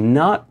 it is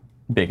not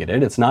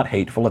bigoted, it's not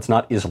hateful, it's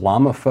not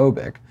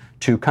Islamophobic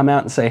to come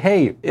out and say,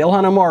 hey,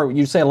 Ilhan Omar,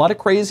 you say a lot of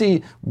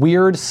crazy,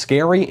 weird,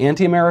 scary,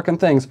 anti-American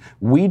things.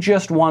 We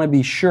just want to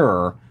be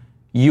sure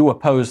you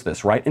oppose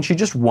this, right? And she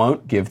just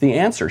won't give the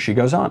answer. She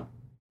goes on.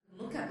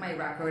 Look at my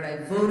record. I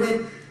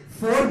voted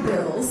for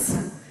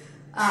bills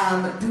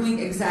doing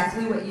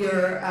exactly what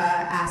you're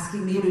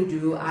asking me to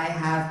do. I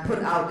have put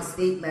out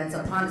statements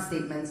upon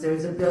statements.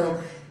 There's a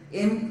bill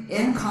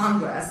in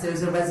Congress.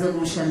 There's a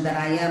resolution that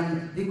I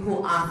am the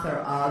co-author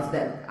of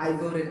that I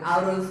voted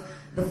out of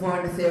the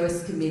Foreign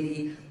Affairs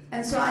Committee.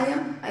 And so I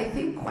am, I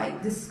think,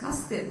 quite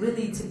disgusted,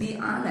 really, to be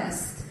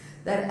honest,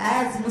 that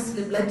as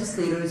Muslim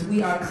legislators,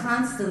 we are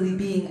constantly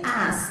being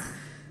asked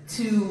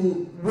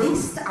to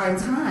waste our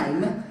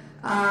time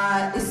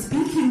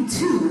speaking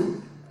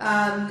to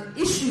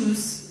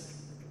issues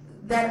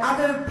that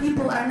other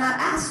people are not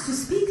asked to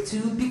speak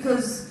to,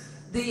 because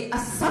the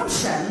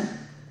assumption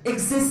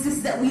exists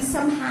is that we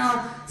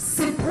somehow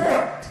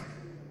support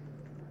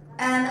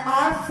and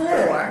are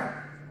for.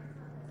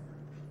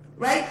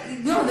 Right?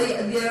 No,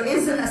 there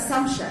is an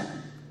assumption.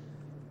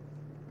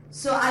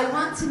 So I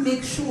want to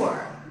make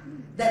sure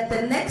that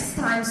the next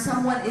time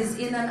someone is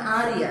in an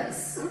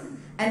audience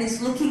and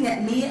is looking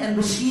at me and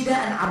Rashida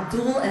and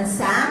Abdul and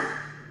Sam,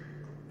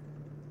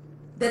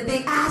 that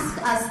they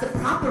ask us the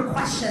proper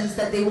questions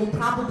that they will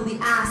probably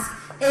ask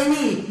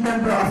any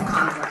member of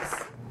Congress.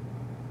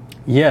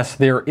 Yes,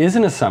 there is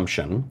an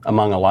assumption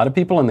among a lot of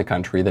people in the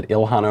country that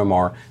Ilhan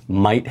Omar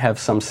might have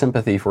some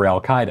sympathy for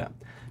Al-Qaeda.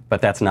 But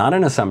that's not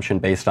an assumption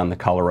based on the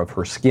color of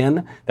her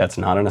skin. That's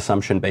not an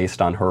assumption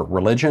based on her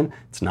religion.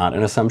 It's not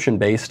an assumption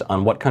based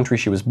on what country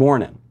she was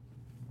born in.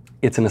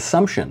 It's an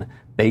assumption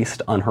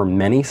based on her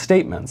many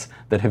statements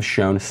that have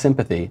shown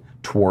sympathy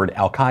toward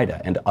Al-Qaeda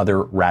and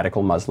other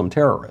radical Muslim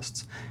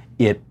terrorists.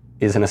 It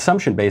is an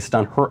assumption based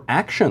on her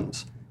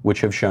actions,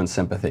 which have shown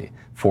sympathy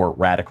for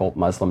radical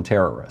Muslim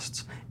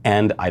terrorists.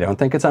 And I don't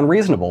think it's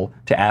unreasonable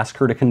to ask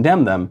her to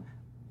condemn them,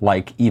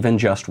 like even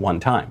just one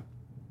time.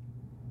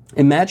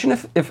 Imagine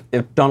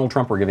if Donald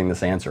Trump were giving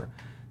this answer.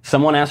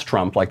 Someone asked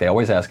Trump, like they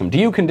always ask him, do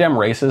you condemn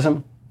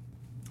racism?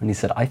 And he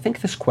said, I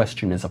think this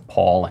question is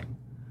appalling.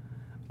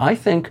 I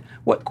think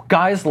what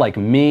guys like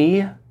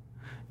me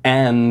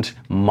and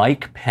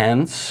Mike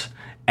Pence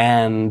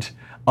and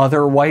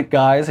other white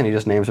guys, and he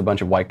just names a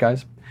bunch of white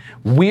guys,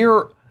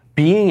 we're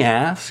being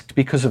asked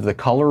because of the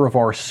color of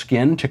our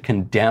skin to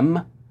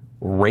condemn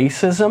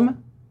racism?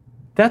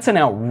 That's an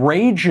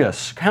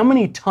outrageous, how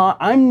many times,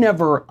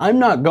 I'm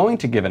not going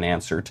to give an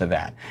answer to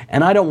that.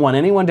 And I don't want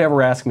anyone to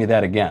ever ask me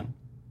that again.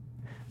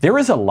 There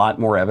is a lot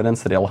more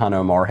evidence that Ilhan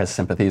Omar has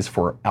sympathies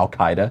for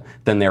Al-Qaeda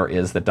than there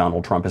is that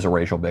Donald Trump is a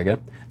racial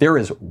bigot. There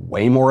is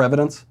way more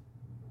evidence.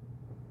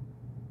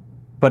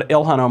 But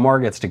Ilhan Omar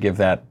gets to give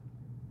that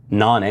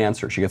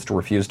non-answer. She gets to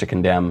refuse to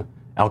condemn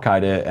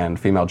Al-Qaeda and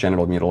female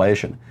genital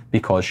mutilation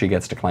because she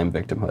gets to claim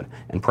victimhood.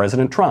 And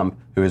President Trump,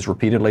 who has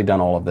repeatedly done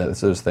all of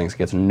those things,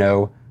 gets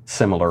no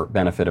similar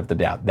benefit of the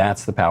doubt.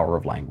 That's the power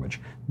of language.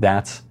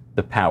 That's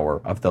the power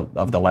of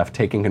the left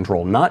taking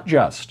control, not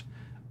just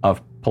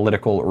of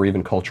political or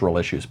even cultural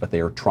issues, but they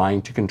are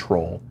trying to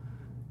control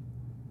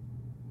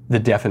the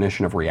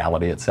definition of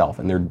reality itself.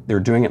 And they're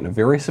doing it in a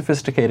very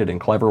sophisticated and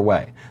clever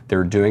way.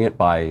 They're doing it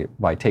by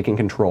taking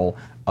control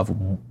of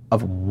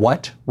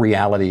what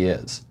reality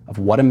is, of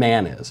what a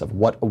man is, of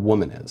what a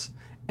woman is.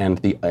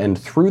 And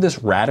through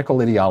this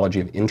radical ideology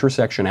of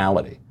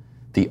intersectionality,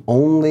 the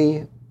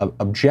only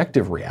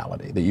objective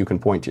reality that you can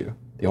point to,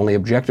 the only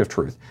objective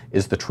truth,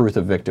 is the truth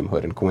of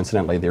victimhood. And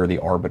coincidentally, they're the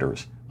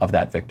arbiters of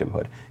that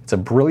victimhood. It's a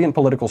brilliant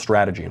political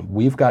strategy, and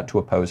we've got to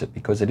oppose it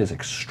because it is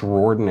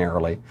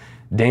extraordinarily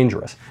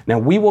dangerous. Now,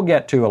 we will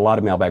get to a lot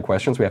of mailbag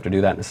questions. We have to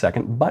do that in a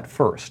second. But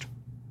first,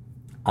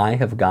 I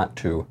have got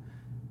to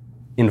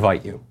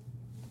invite you.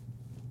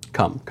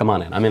 Come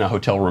on in. I'm in a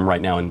hotel room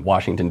right now in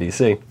Washington,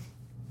 D.C. I'm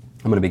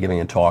going to be giving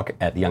a talk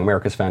at the Young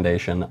America's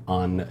Foundation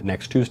on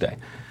next Tuesday.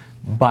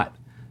 But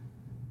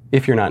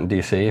if you're not in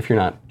D.C., if you're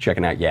not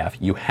checking out YAF,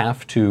 you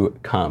have to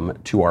come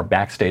to our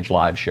Backstage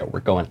Live show.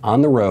 We're going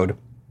on the road.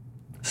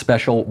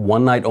 Special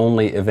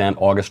one-night-only event,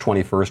 August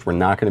 21st. We're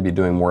not going to be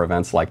doing more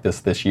events like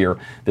this year.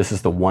 This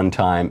is the one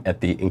time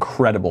at the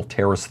incredible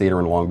Terrace Theater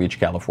in Long Beach,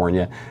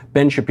 California.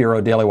 Ben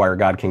Shapiro, Daily Wire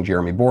God King,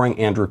 Jeremy Boring,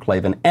 Andrew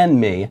Klavan,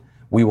 and me.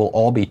 We will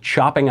all be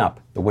chopping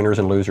up the winners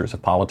and losers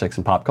of politics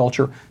and pop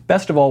culture.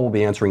 Best of all, we'll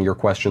be answering your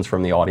questions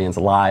from the audience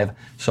live,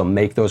 so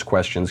make those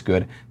questions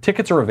good.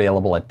 Tickets are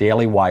available at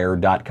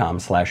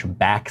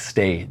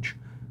dailywire.com/backstage.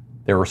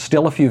 There are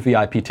still a few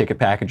VIP ticket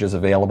packages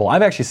available.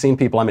 I've actually seen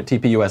people, I'm at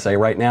TPUSA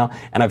right now,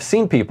 and I've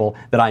seen people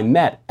that I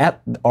met at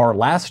our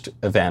last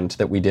event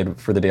that we did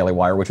for the Daily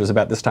Wire, which was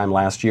about this time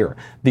last year.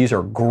 These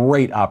are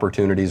great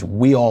opportunities.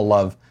 We all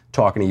love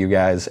talking to you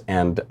guys,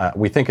 and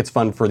we think it's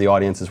fun for the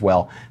audience as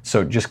well.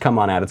 So just come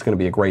on out. It's going to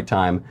be a great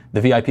time.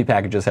 The VIP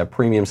packages have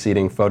premium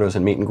seating, photos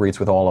and meet and greets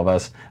with all of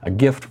us, a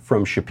gift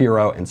from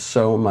Shapiro, and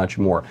so much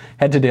more.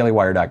 Head to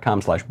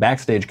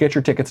dailywire.com/backstage. Get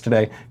your tickets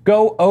today.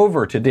 Go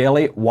over to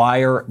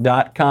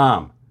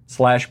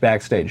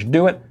dailywire.com/backstage.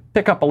 Do it.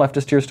 Pick up a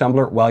Leftist Tears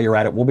tumbler while you're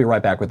at it. We'll be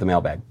right back with the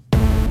mailbag.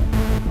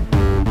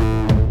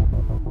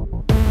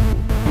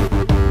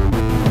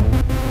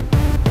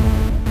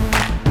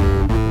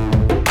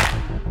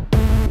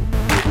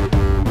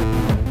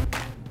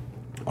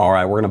 All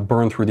right, we're going to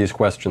burn through these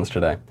questions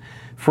today.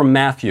 From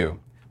Matthew.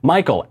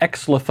 Michael,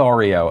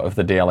 ex-Lothario of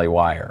the Daily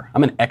Wire.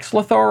 I'm an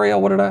ex-Lothario?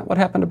 What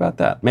happened about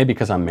that? Maybe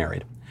because I'm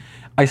married.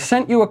 I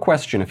sent you a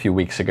question a few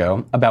weeks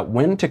ago about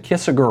when to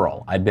kiss a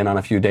girl I'd been on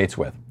a few dates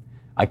with.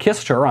 I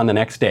kissed her on the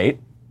next date.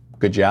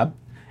 Good job.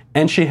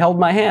 And she held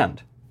my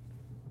hand.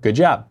 Good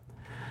job.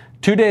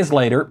 2 days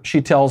later, she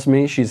tells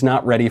me she's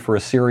not ready for a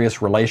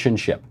serious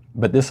relationship,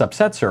 but this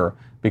upsets her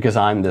because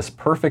I'm this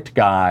perfect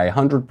guy,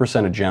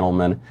 100% a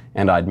gentleman,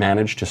 and I'd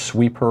managed to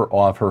sweep her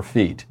off her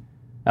feet.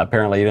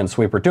 Apparently, you didn't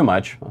sweep her too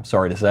much, I'm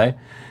sorry to say.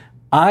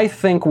 I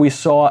think she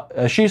saw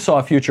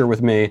a future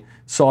with me,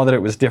 saw that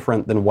it was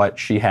different than what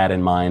she had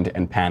in mind,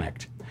 and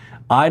panicked.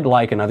 I'd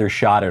like another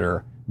shot at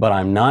her, but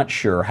I'm not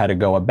sure how to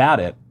go about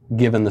it,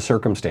 given the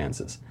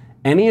circumstances.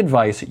 Any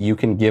advice you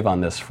can give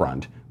on this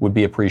front would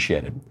be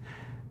appreciated.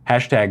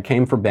 Hashtag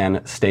came for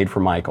Ben, stayed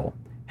for Michael.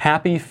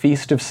 Happy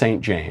Feast of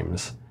St.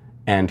 James.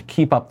 And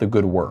keep up the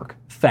good work.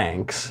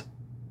 Thanks.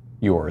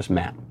 Yours,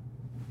 Matt.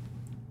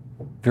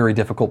 Very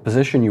difficult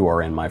position you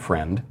are in, my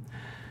friend.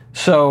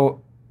 So,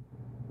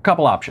 a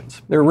couple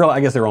options. I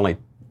guess there are only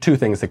two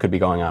things that could be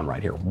going on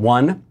right here.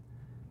 One,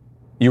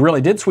 you really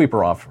did sweep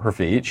her off her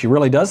feet. She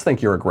really does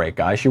think you're a great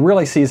guy. She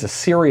really sees a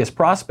serious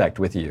prospect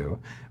with you,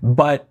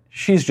 but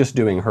she's just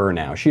doing her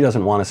now. She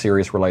doesn't want a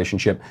serious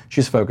relationship.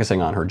 She's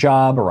focusing on her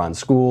job or on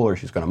school, or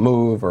she's going to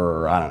move,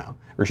 or I don't know.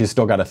 Or she's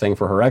still got a thing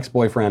for her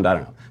ex-boyfriend. I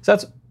don't know. So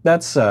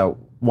that's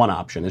one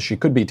option, is she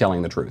could be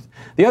telling the truth.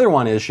 The other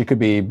one is she could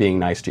be being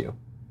nice to you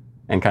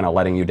and kind of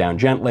letting you down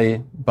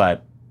gently,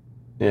 but,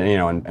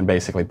 and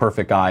basically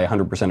perfect guy,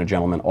 100% a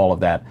gentleman, all of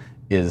that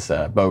is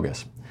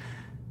bogus.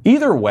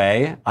 Either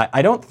way,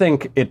 I don't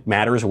think it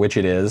matters which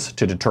it is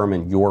to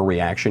determine your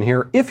reaction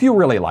here. If you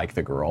really like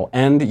the girl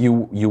and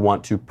you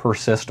want to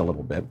persist a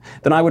little bit,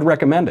 then I would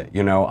recommend it.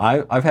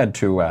 I've had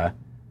to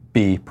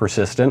be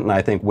persistent, and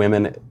I think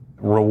women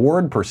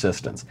reward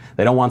persistence.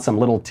 They don't want some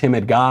little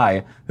timid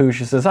guy who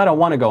she says, I don't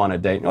want to go on a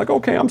date. And you're like,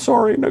 okay, I'm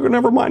sorry,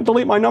 never mind,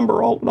 delete my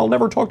number, I'll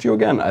never talk to you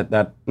again.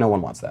 No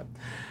one wants that.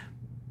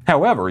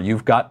 However,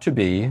 you've got to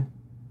be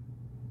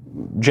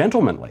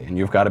gentlemanly, and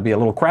you've got to be a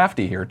little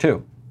crafty here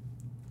too.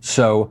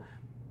 So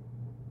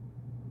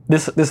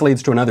this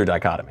leads to another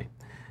dichotomy.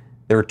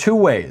 There are two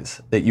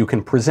ways that you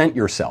can present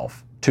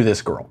yourself to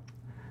this girl.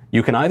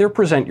 You can either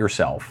present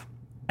yourself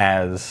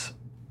as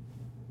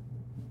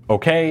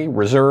okay,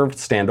 reserved,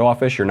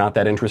 standoffish, you're not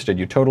that interested,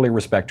 you totally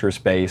respect her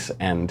space,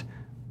 and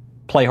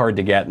play hard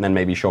to get, and then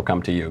maybe she'll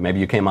come to you.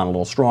 Maybe you came on a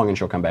little strong and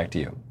she'll come back to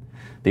you.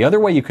 The other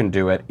way you can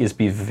do it is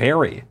be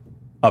very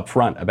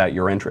upfront about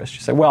your interests.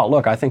 You say, well,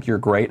 look, I think you're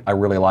great, I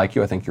really like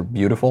you, I think you're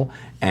beautiful,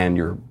 and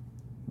you're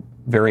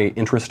very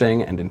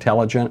interesting and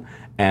intelligent,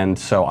 and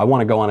so I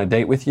want to go on a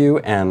date with you,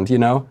 and you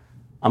know,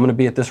 I'm going to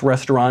be at this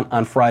restaurant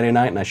on Friday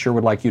night, and I sure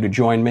would like you to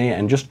join me,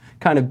 and just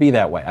kind of be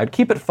that way. I'd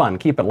keep it fun,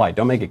 keep it light.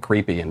 Don't make it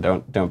creepy, and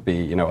don't be,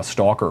 you know, a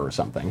stalker or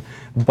something.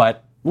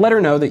 But let her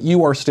know that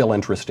you are still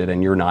interested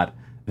and you're not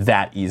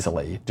that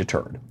easily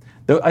deterred.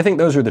 I think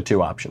those are the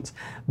two options.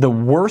 The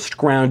worst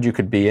ground you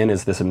could be in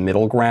is this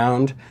middle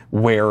ground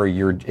where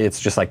it's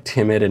just like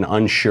timid and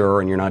unsure,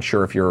 and you're not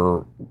sure if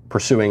you're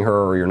pursuing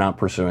her or you're not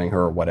pursuing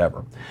her or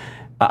whatever.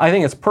 I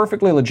think it's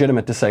perfectly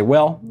legitimate to say,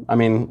 well, I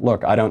mean,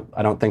 look, I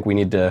don't think we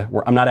need to,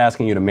 I'm not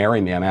asking you to marry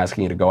me, I'm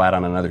asking you to go out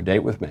on another date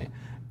with me.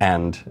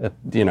 And,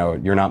 you know,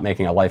 you're not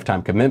making a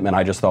lifetime commitment,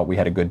 I just thought we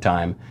had a good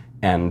time,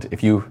 and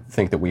if you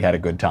think that we had a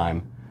good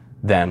time,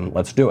 then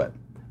let's do it.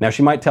 Now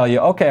she might tell you,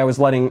 okay, I was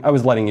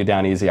letting you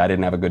down easy, I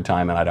didn't have a good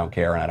time and I don't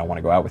care and I don't want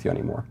to go out with you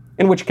anymore.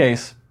 In which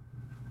case,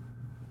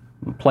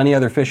 plenty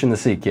other fish in the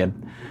sea, kid.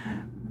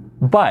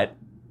 But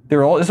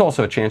there is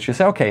also a chance you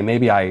say, okay,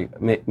 maybe I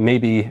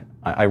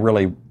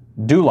really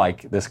do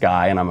like this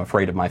guy and I'm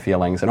afraid of my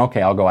feelings, and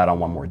okay, I'll go out on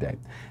one more date.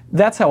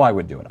 That's how I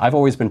would do it. I've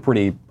always been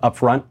pretty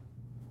upfront,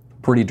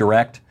 pretty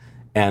direct,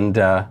 and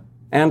I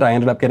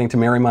ended up getting to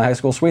marry my high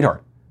school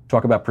sweetheart.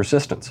 Talk about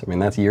persistence. I mean,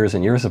 that's years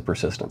and years of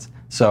persistence.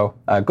 So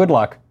good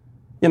luck.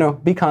 You know,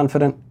 be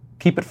confident,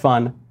 keep it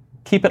fun,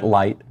 keep it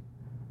light.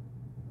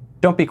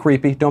 Don't be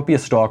creepy, don't be a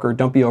stalker,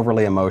 don't be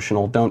overly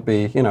emotional, don't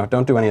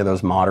do any of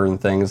those modern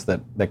things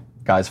that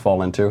guys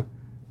fall into.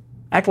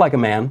 Act like a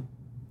man,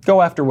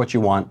 go after what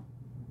you want,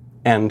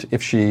 and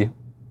if she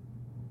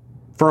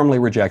firmly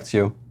rejects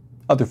you,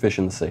 other fish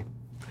in the sea.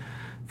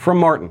 From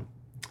Martin.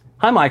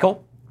 Hi,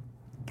 Michael.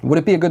 Would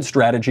it be a good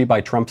strategy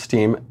by Trump's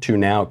team to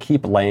now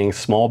keep laying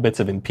small bits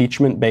of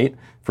impeachment bait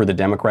for the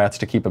Democrats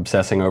to keep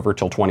obsessing over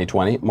till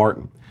 2020?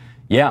 Martin.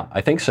 Yeah,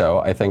 I think so.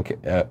 I think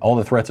all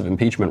the threats of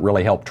impeachment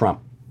really helped Trump.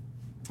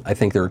 I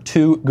think there are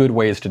two good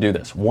ways to do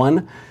this.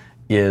 One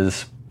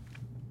is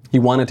he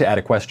wanted to add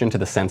a question to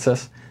the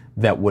census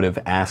that would have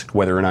asked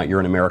whether or not you're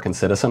an American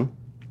citizen.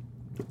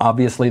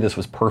 Obviously, this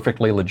was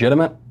perfectly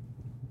legitimate.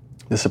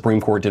 The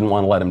Supreme Court didn't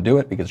want to let him do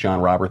it because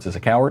John Roberts is a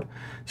coward.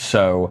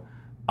 So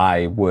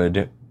I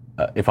would,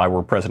 if I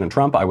were President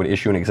Trump, I would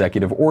issue an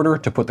executive order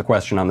to put the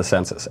question on the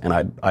census.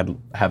 And I'd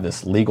have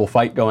this legal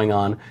fight going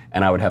on,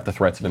 and I would have the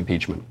threats of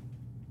impeachment.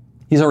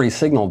 He's already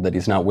signaled that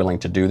he's not willing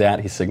to do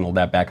that. He signaled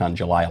that back on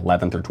July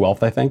 11th or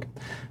 12th, I think.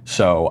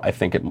 So I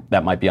think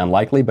that might be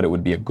unlikely, but it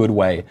would be a good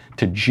way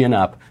to gin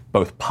up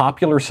both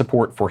popular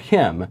support for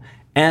him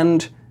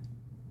and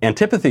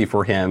antipathy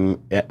for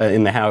him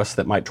in the House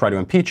that might try to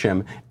impeach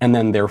him, and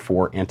then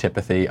therefore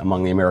antipathy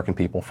among the American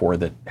people for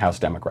the House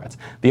Democrats.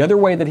 The other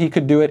way that he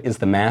could do it is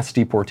the mass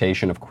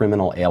deportation of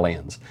criminal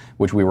aliens,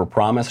 which we were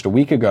promised a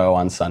week ago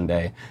on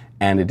Sunday,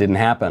 and it didn't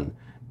happen,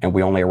 and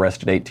we only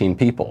arrested 18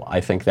 people. I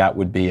think that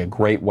would be a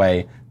great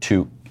way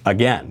to,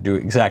 again, do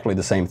exactly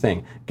the same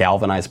thing.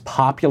 Galvanize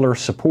popular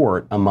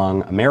support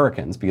among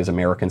Americans, because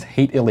Americans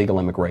hate illegal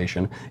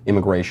immigration.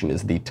 Immigration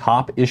is the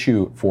top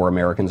issue for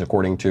Americans,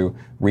 according to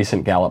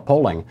recent Gallup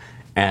polling.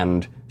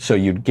 And so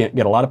you'd get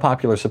a lot of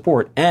popular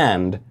support,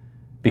 and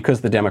because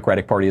the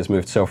Democratic Party has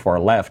moved so far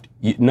left,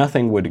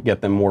 nothing would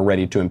get them more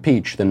ready to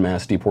impeach than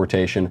mass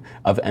deportation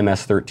of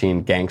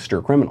MS-13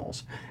 gangster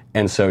criminals.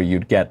 And so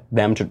you'd get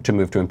them to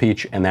move to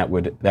impeach, and that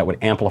would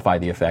amplify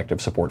the effect of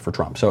support for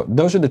Trump. So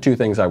those are the two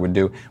things I would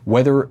do.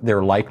 Whether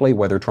they're likely,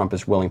 whether Trump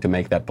is willing to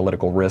make that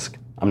political risk,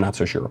 I'm not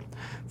so sure.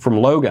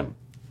 From Logan.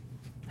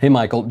 Hey,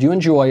 Michael, do you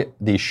enjoy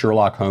the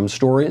Sherlock Holmes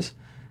stories?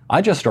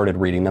 I just started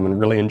reading them and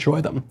really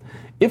enjoy them.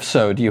 If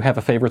so, do you have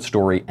a favorite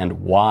story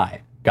and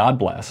why? God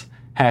bless.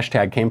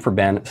 Hashtag came for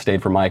Ben,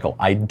 stayed for Michael.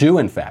 I do,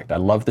 in fact. I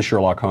love the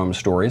Sherlock Holmes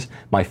stories.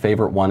 My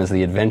favorite one is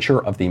The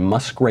Adventure of the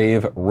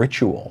Musgrave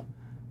Ritual.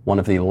 One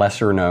of the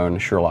lesser known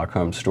Sherlock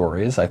Holmes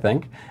stories, I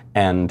think,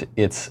 and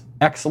it's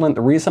excellent.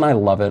 The reason I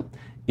love it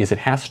is it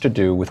has to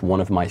do with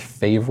one of my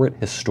favorite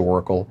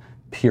historical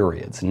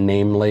periods,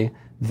 namely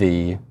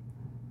the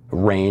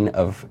reign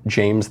of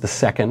James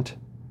II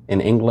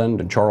in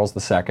England and Charles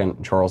II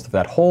and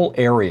that whole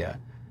area,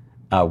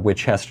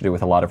 which has to do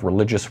with a lot of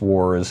religious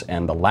wars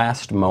and the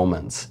last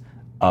moments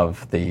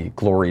of the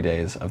glory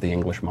days of the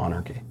English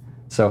monarchy.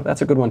 So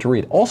that's a good one to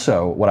read.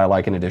 Also, what I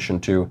like in addition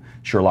to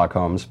Sherlock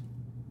Holmes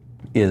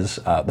is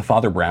the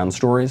Father Brown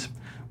stories,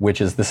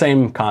 which is the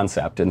same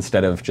concept.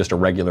 Instead of just a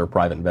regular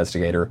private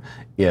investigator,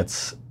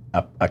 it's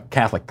a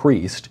Catholic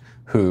priest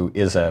who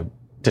is a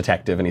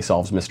detective and he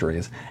solves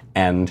mysteries.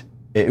 And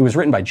it was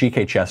written by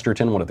G.K.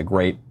 Chesterton, one of the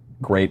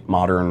great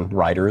modern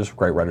writers,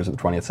 great writers of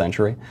the 20th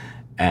century,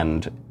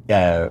 and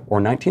or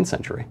 19th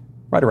century,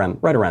 right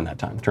around that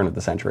time, turn of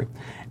the century.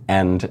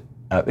 And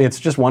it's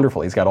just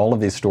wonderful. He's got all of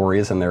these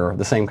stories, and they're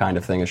the same kind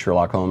of thing as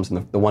Sherlock Holmes.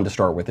 And the one to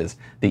start with is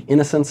The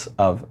Innocence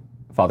of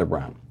Father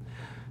Brown.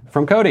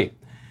 from Cody.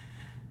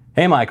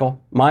 Hey, Michael.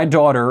 My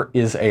daughter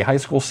is a high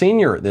school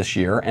senior this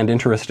year and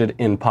interested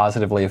in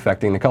positively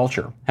affecting the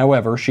culture.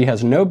 However, she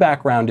has no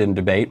background in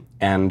debate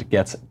and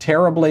gets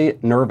terribly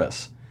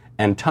nervous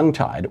and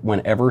tongue-tied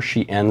whenever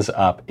she ends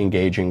up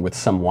engaging with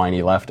some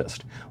whiny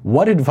leftist.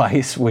 What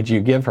advice would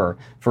you give her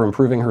for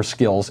improving her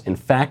skills in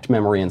fact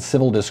memory and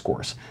civil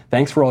discourse?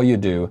 Thanks for all you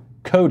do,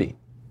 Cody.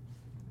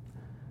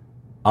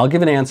 I'll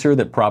give an answer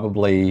that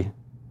probably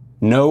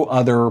no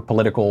other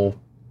political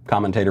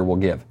commentator will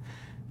give.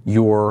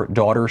 Your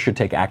daughter should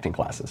take acting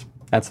classes.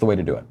 That's the way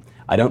to do it.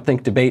 I don't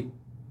think debate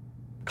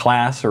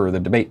class or the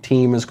debate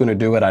team is going to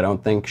do it. I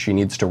don't think she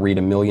needs to read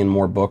a million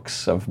more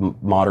books of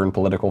modern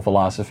political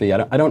philosophy.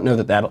 I don't know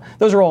that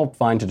those are all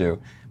fine to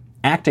do.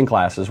 Acting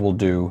classes will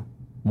do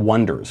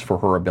wonders for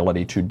her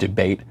ability to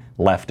debate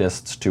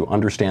leftists, to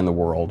understand the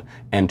world,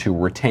 and to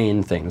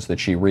retain things that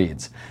she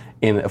reads.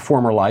 In a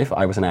former life,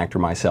 I was an actor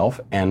myself,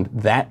 and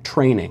that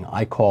training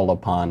I call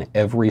upon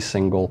every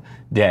single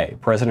day.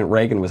 President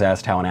Reagan was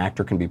asked how an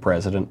actor can be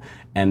president,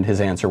 and his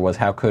answer was,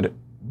 how could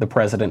the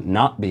president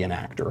not be an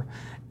actor?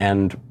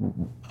 And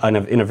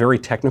in a very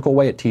technical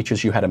way, it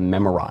teaches you how to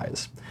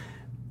memorize.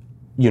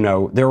 You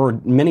know, there are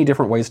many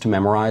different ways to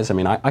memorize. I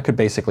mean, I could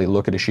basically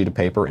look at a sheet of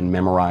paper and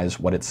memorize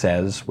what it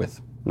says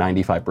with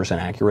 95%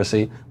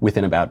 accuracy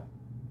within about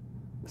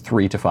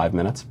 3 to 5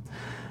 minutes.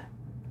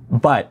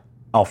 But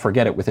I'll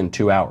forget it within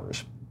 2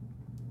 hours.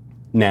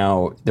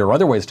 Now, there are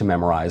other ways to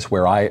memorize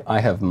where I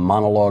have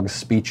monologues,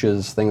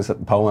 speeches,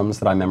 poems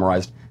that I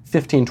memorized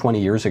 15, 20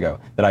 years ago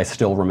that I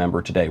still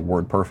remember today,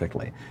 word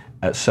perfectly.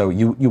 So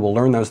you will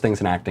learn those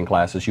things in acting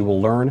classes. You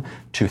will learn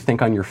to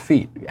think on your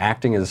feet.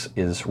 Acting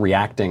is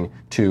reacting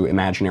to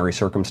imaginary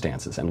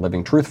circumstances and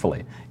living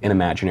truthfully in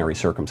imaginary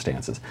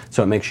circumstances.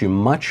 So it makes you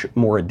much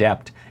more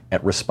adept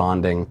at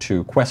responding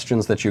to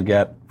questions that you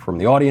get from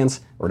the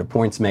audience or to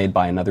points made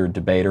by another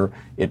debater.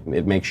 It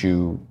makes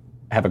you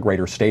have a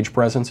greater stage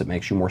presence. It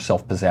makes you more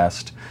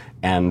self-possessed.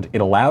 And it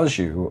allows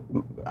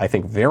you, I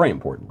think very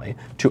importantly,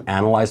 to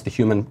analyze the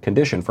human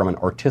condition from an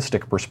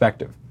artistic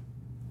perspective.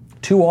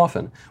 Too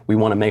often, we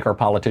want to make our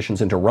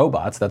politicians into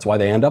robots. That's why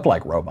they end up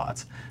like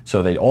robots.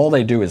 So all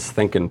they do is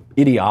think in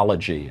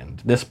ideology and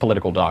this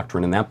political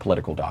doctrine and that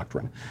political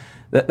doctrine.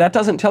 That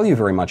doesn't tell you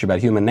very much about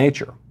human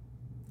nature.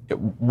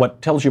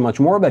 What tells you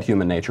much more about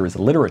human nature is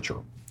literature,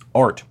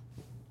 art.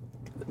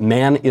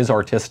 Man is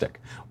artistic.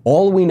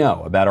 All we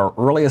know about our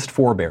earliest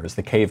forebears,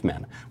 the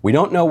cavemen, we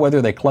don't know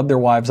whether they clubbed their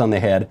wives on the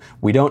head.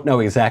 We don't know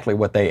exactly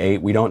what they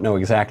ate. We don't know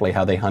exactly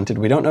how they hunted.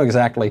 We don't know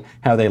exactly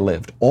how they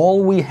lived.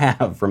 All we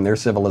have from their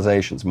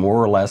civilizations,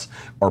 more or less,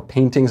 are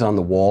paintings on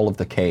the wall of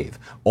the cave.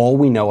 All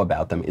we know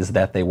about them is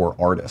that they were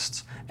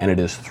artists. And it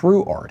is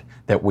through art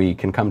that we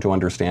can come to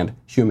understand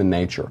human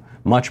nature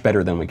much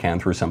better than we can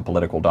through some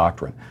political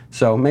doctrine.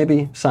 So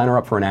maybe sign her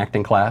up for an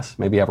acting class.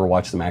 Maybe have her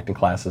watch some acting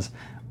classes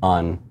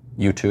on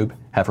YouTube,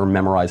 have her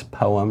memorize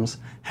poems,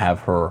 have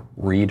her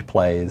read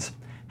plays,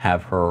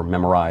 have her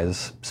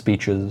memorize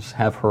speeches,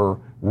 have her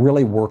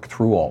really work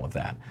through all of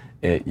that.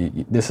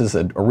 This is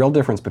a real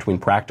difference between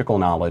practical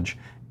knowledge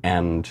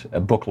and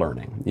book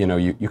learning. You know,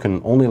 you can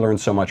only learn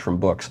so much from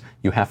books.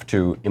 You have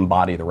to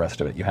embody the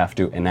rest of it. You have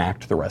to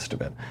enact the rest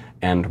of it.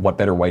 And what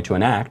better way to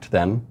enact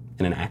than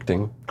in an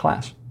acting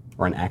class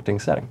or an acting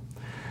setting?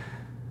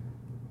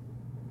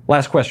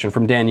 Last question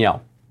from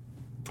Danielle.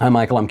 Hi,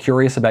 Michael. I'm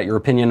curious about your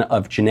opinion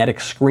of genetic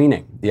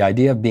screening. The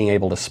idea of being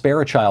able to spare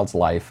a child's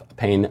life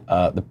pain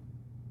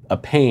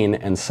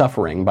and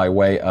suffering by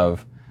way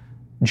of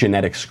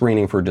genetic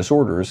screening for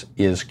disorders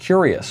is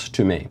curious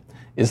to me.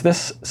 Is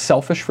this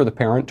selfish for the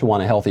parent to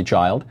want a healthy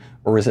child,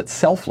 or is it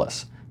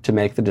selfless to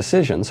make the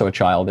decision so a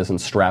child isn't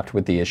strapped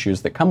with the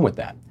issues that come with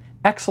that?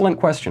 Excellent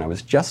question. I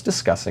was just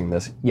discussing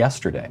this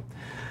yesterday.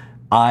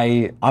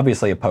 I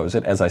obviously oppose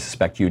it, as I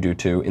suspect you do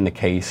too, in the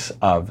case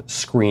of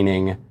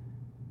screening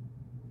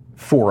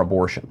for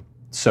abortion.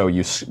 So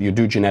you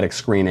do genetic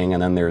screening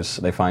and then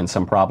they find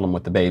some problem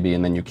with the baby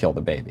and then you kill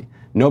the baby.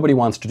 Nobody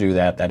wants to do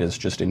that. That is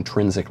just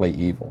intrinsically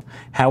evil.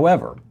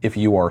 However, if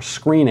you are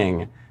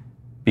screening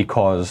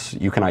because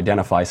you can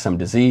identify some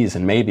disease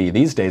and maybe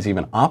these days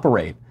even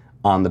operate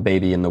on the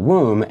baby in the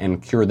womb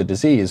and cure the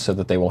disease so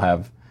that they will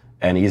have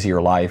an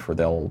easier life, or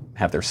they'll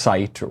have their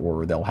sight,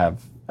 or they'll have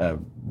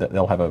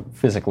a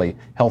physically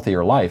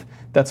healthier life,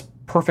 that's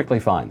perfectly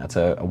fine. That's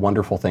a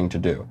wonderful thing to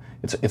do.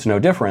 It's no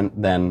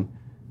different than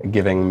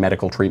giving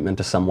medical treatment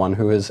to someone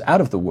who is out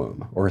of the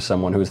womb, or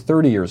someone who is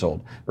 30 years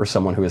old, or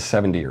someone who is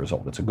 70 years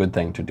old. It's a good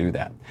thing to do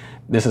that.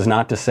 This is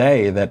not to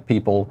say that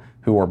people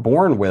who are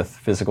born with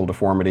physical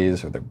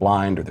deformities, or they're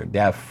blind, or they're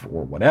deaf,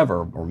 or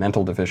whatever, or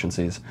mental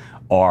deficiencies,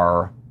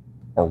 are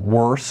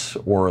worse,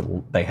 or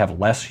they have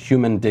less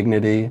human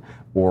dignity,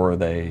 or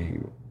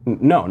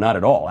no, not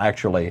at all.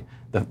 Actually,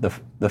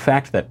 the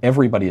fact that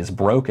everybody is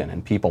broken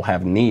and people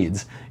have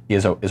needs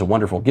is a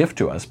wonderful gift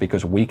to us,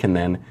 because we can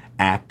then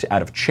act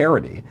out of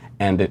charity,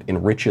 and it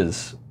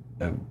enriches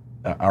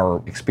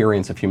our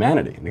experience of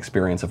humanity and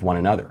experience of one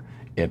another.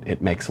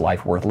 It makes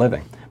life worth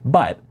living.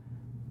 But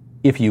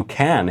if you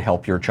can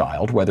help your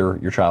child, whether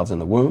your child's in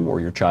the womb or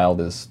your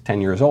child is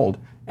 10 years old,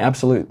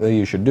 absolutely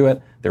you should do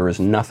it. There is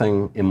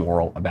nothing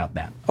immoral about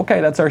that.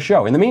 Okay, that's our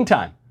show. In the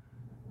meantime,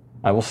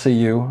 I will see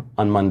you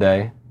on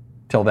Monday.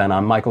 Till then,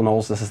 I'm Michael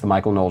Knowles. This is The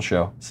Michael Knowles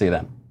Show. See you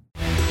then.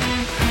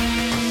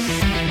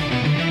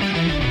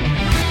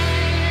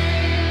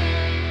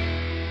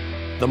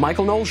 The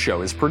Michael Knowles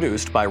Show is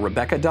produced by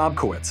Rebecca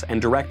Dobkowitz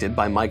and directed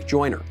by Mike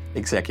Joyner.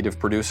 Executive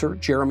producer,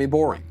 Jeremy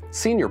Boring.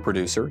 Senior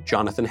producer,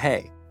 Jonathan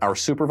Hay. Our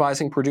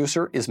supervising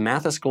producer is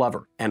Mathis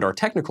Glover, and our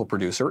technical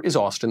producer is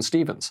Austin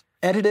Stevens.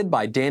 Edited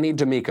by Danny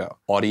D'Amico.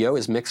 Audio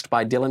is mixed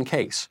by Dylan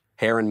Case.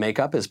 Hair and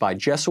makeup is by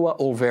Jesua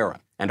Olvera.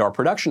 And our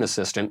production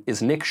assistant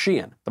is Nick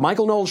Sheehan. The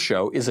Michael Knowles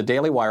Show is a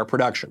Daily Wire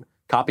production.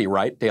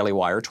 Copyright Daily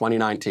Wire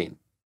 2019.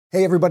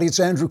 Hey everybody, it's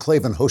Andrew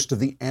Klavan, host of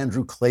The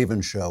Andrew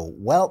Klavan Show.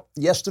 Well,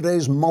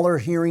 yesterday's Mueller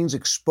hearings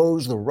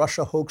exposed the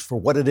Russia hoax for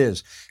what it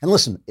is. And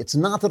listen, it's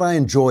not that I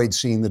enjoyed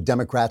seeing the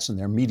Democrats and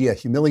their media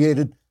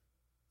humiliated.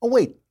 Oh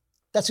wait,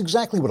 that's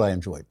exactly what I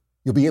enjoyed.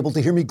 You'll be able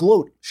to hear me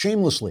gloat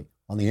shamelessly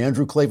on The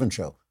Andrew Klavan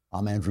Show.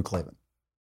 I'm Andrew Klavan.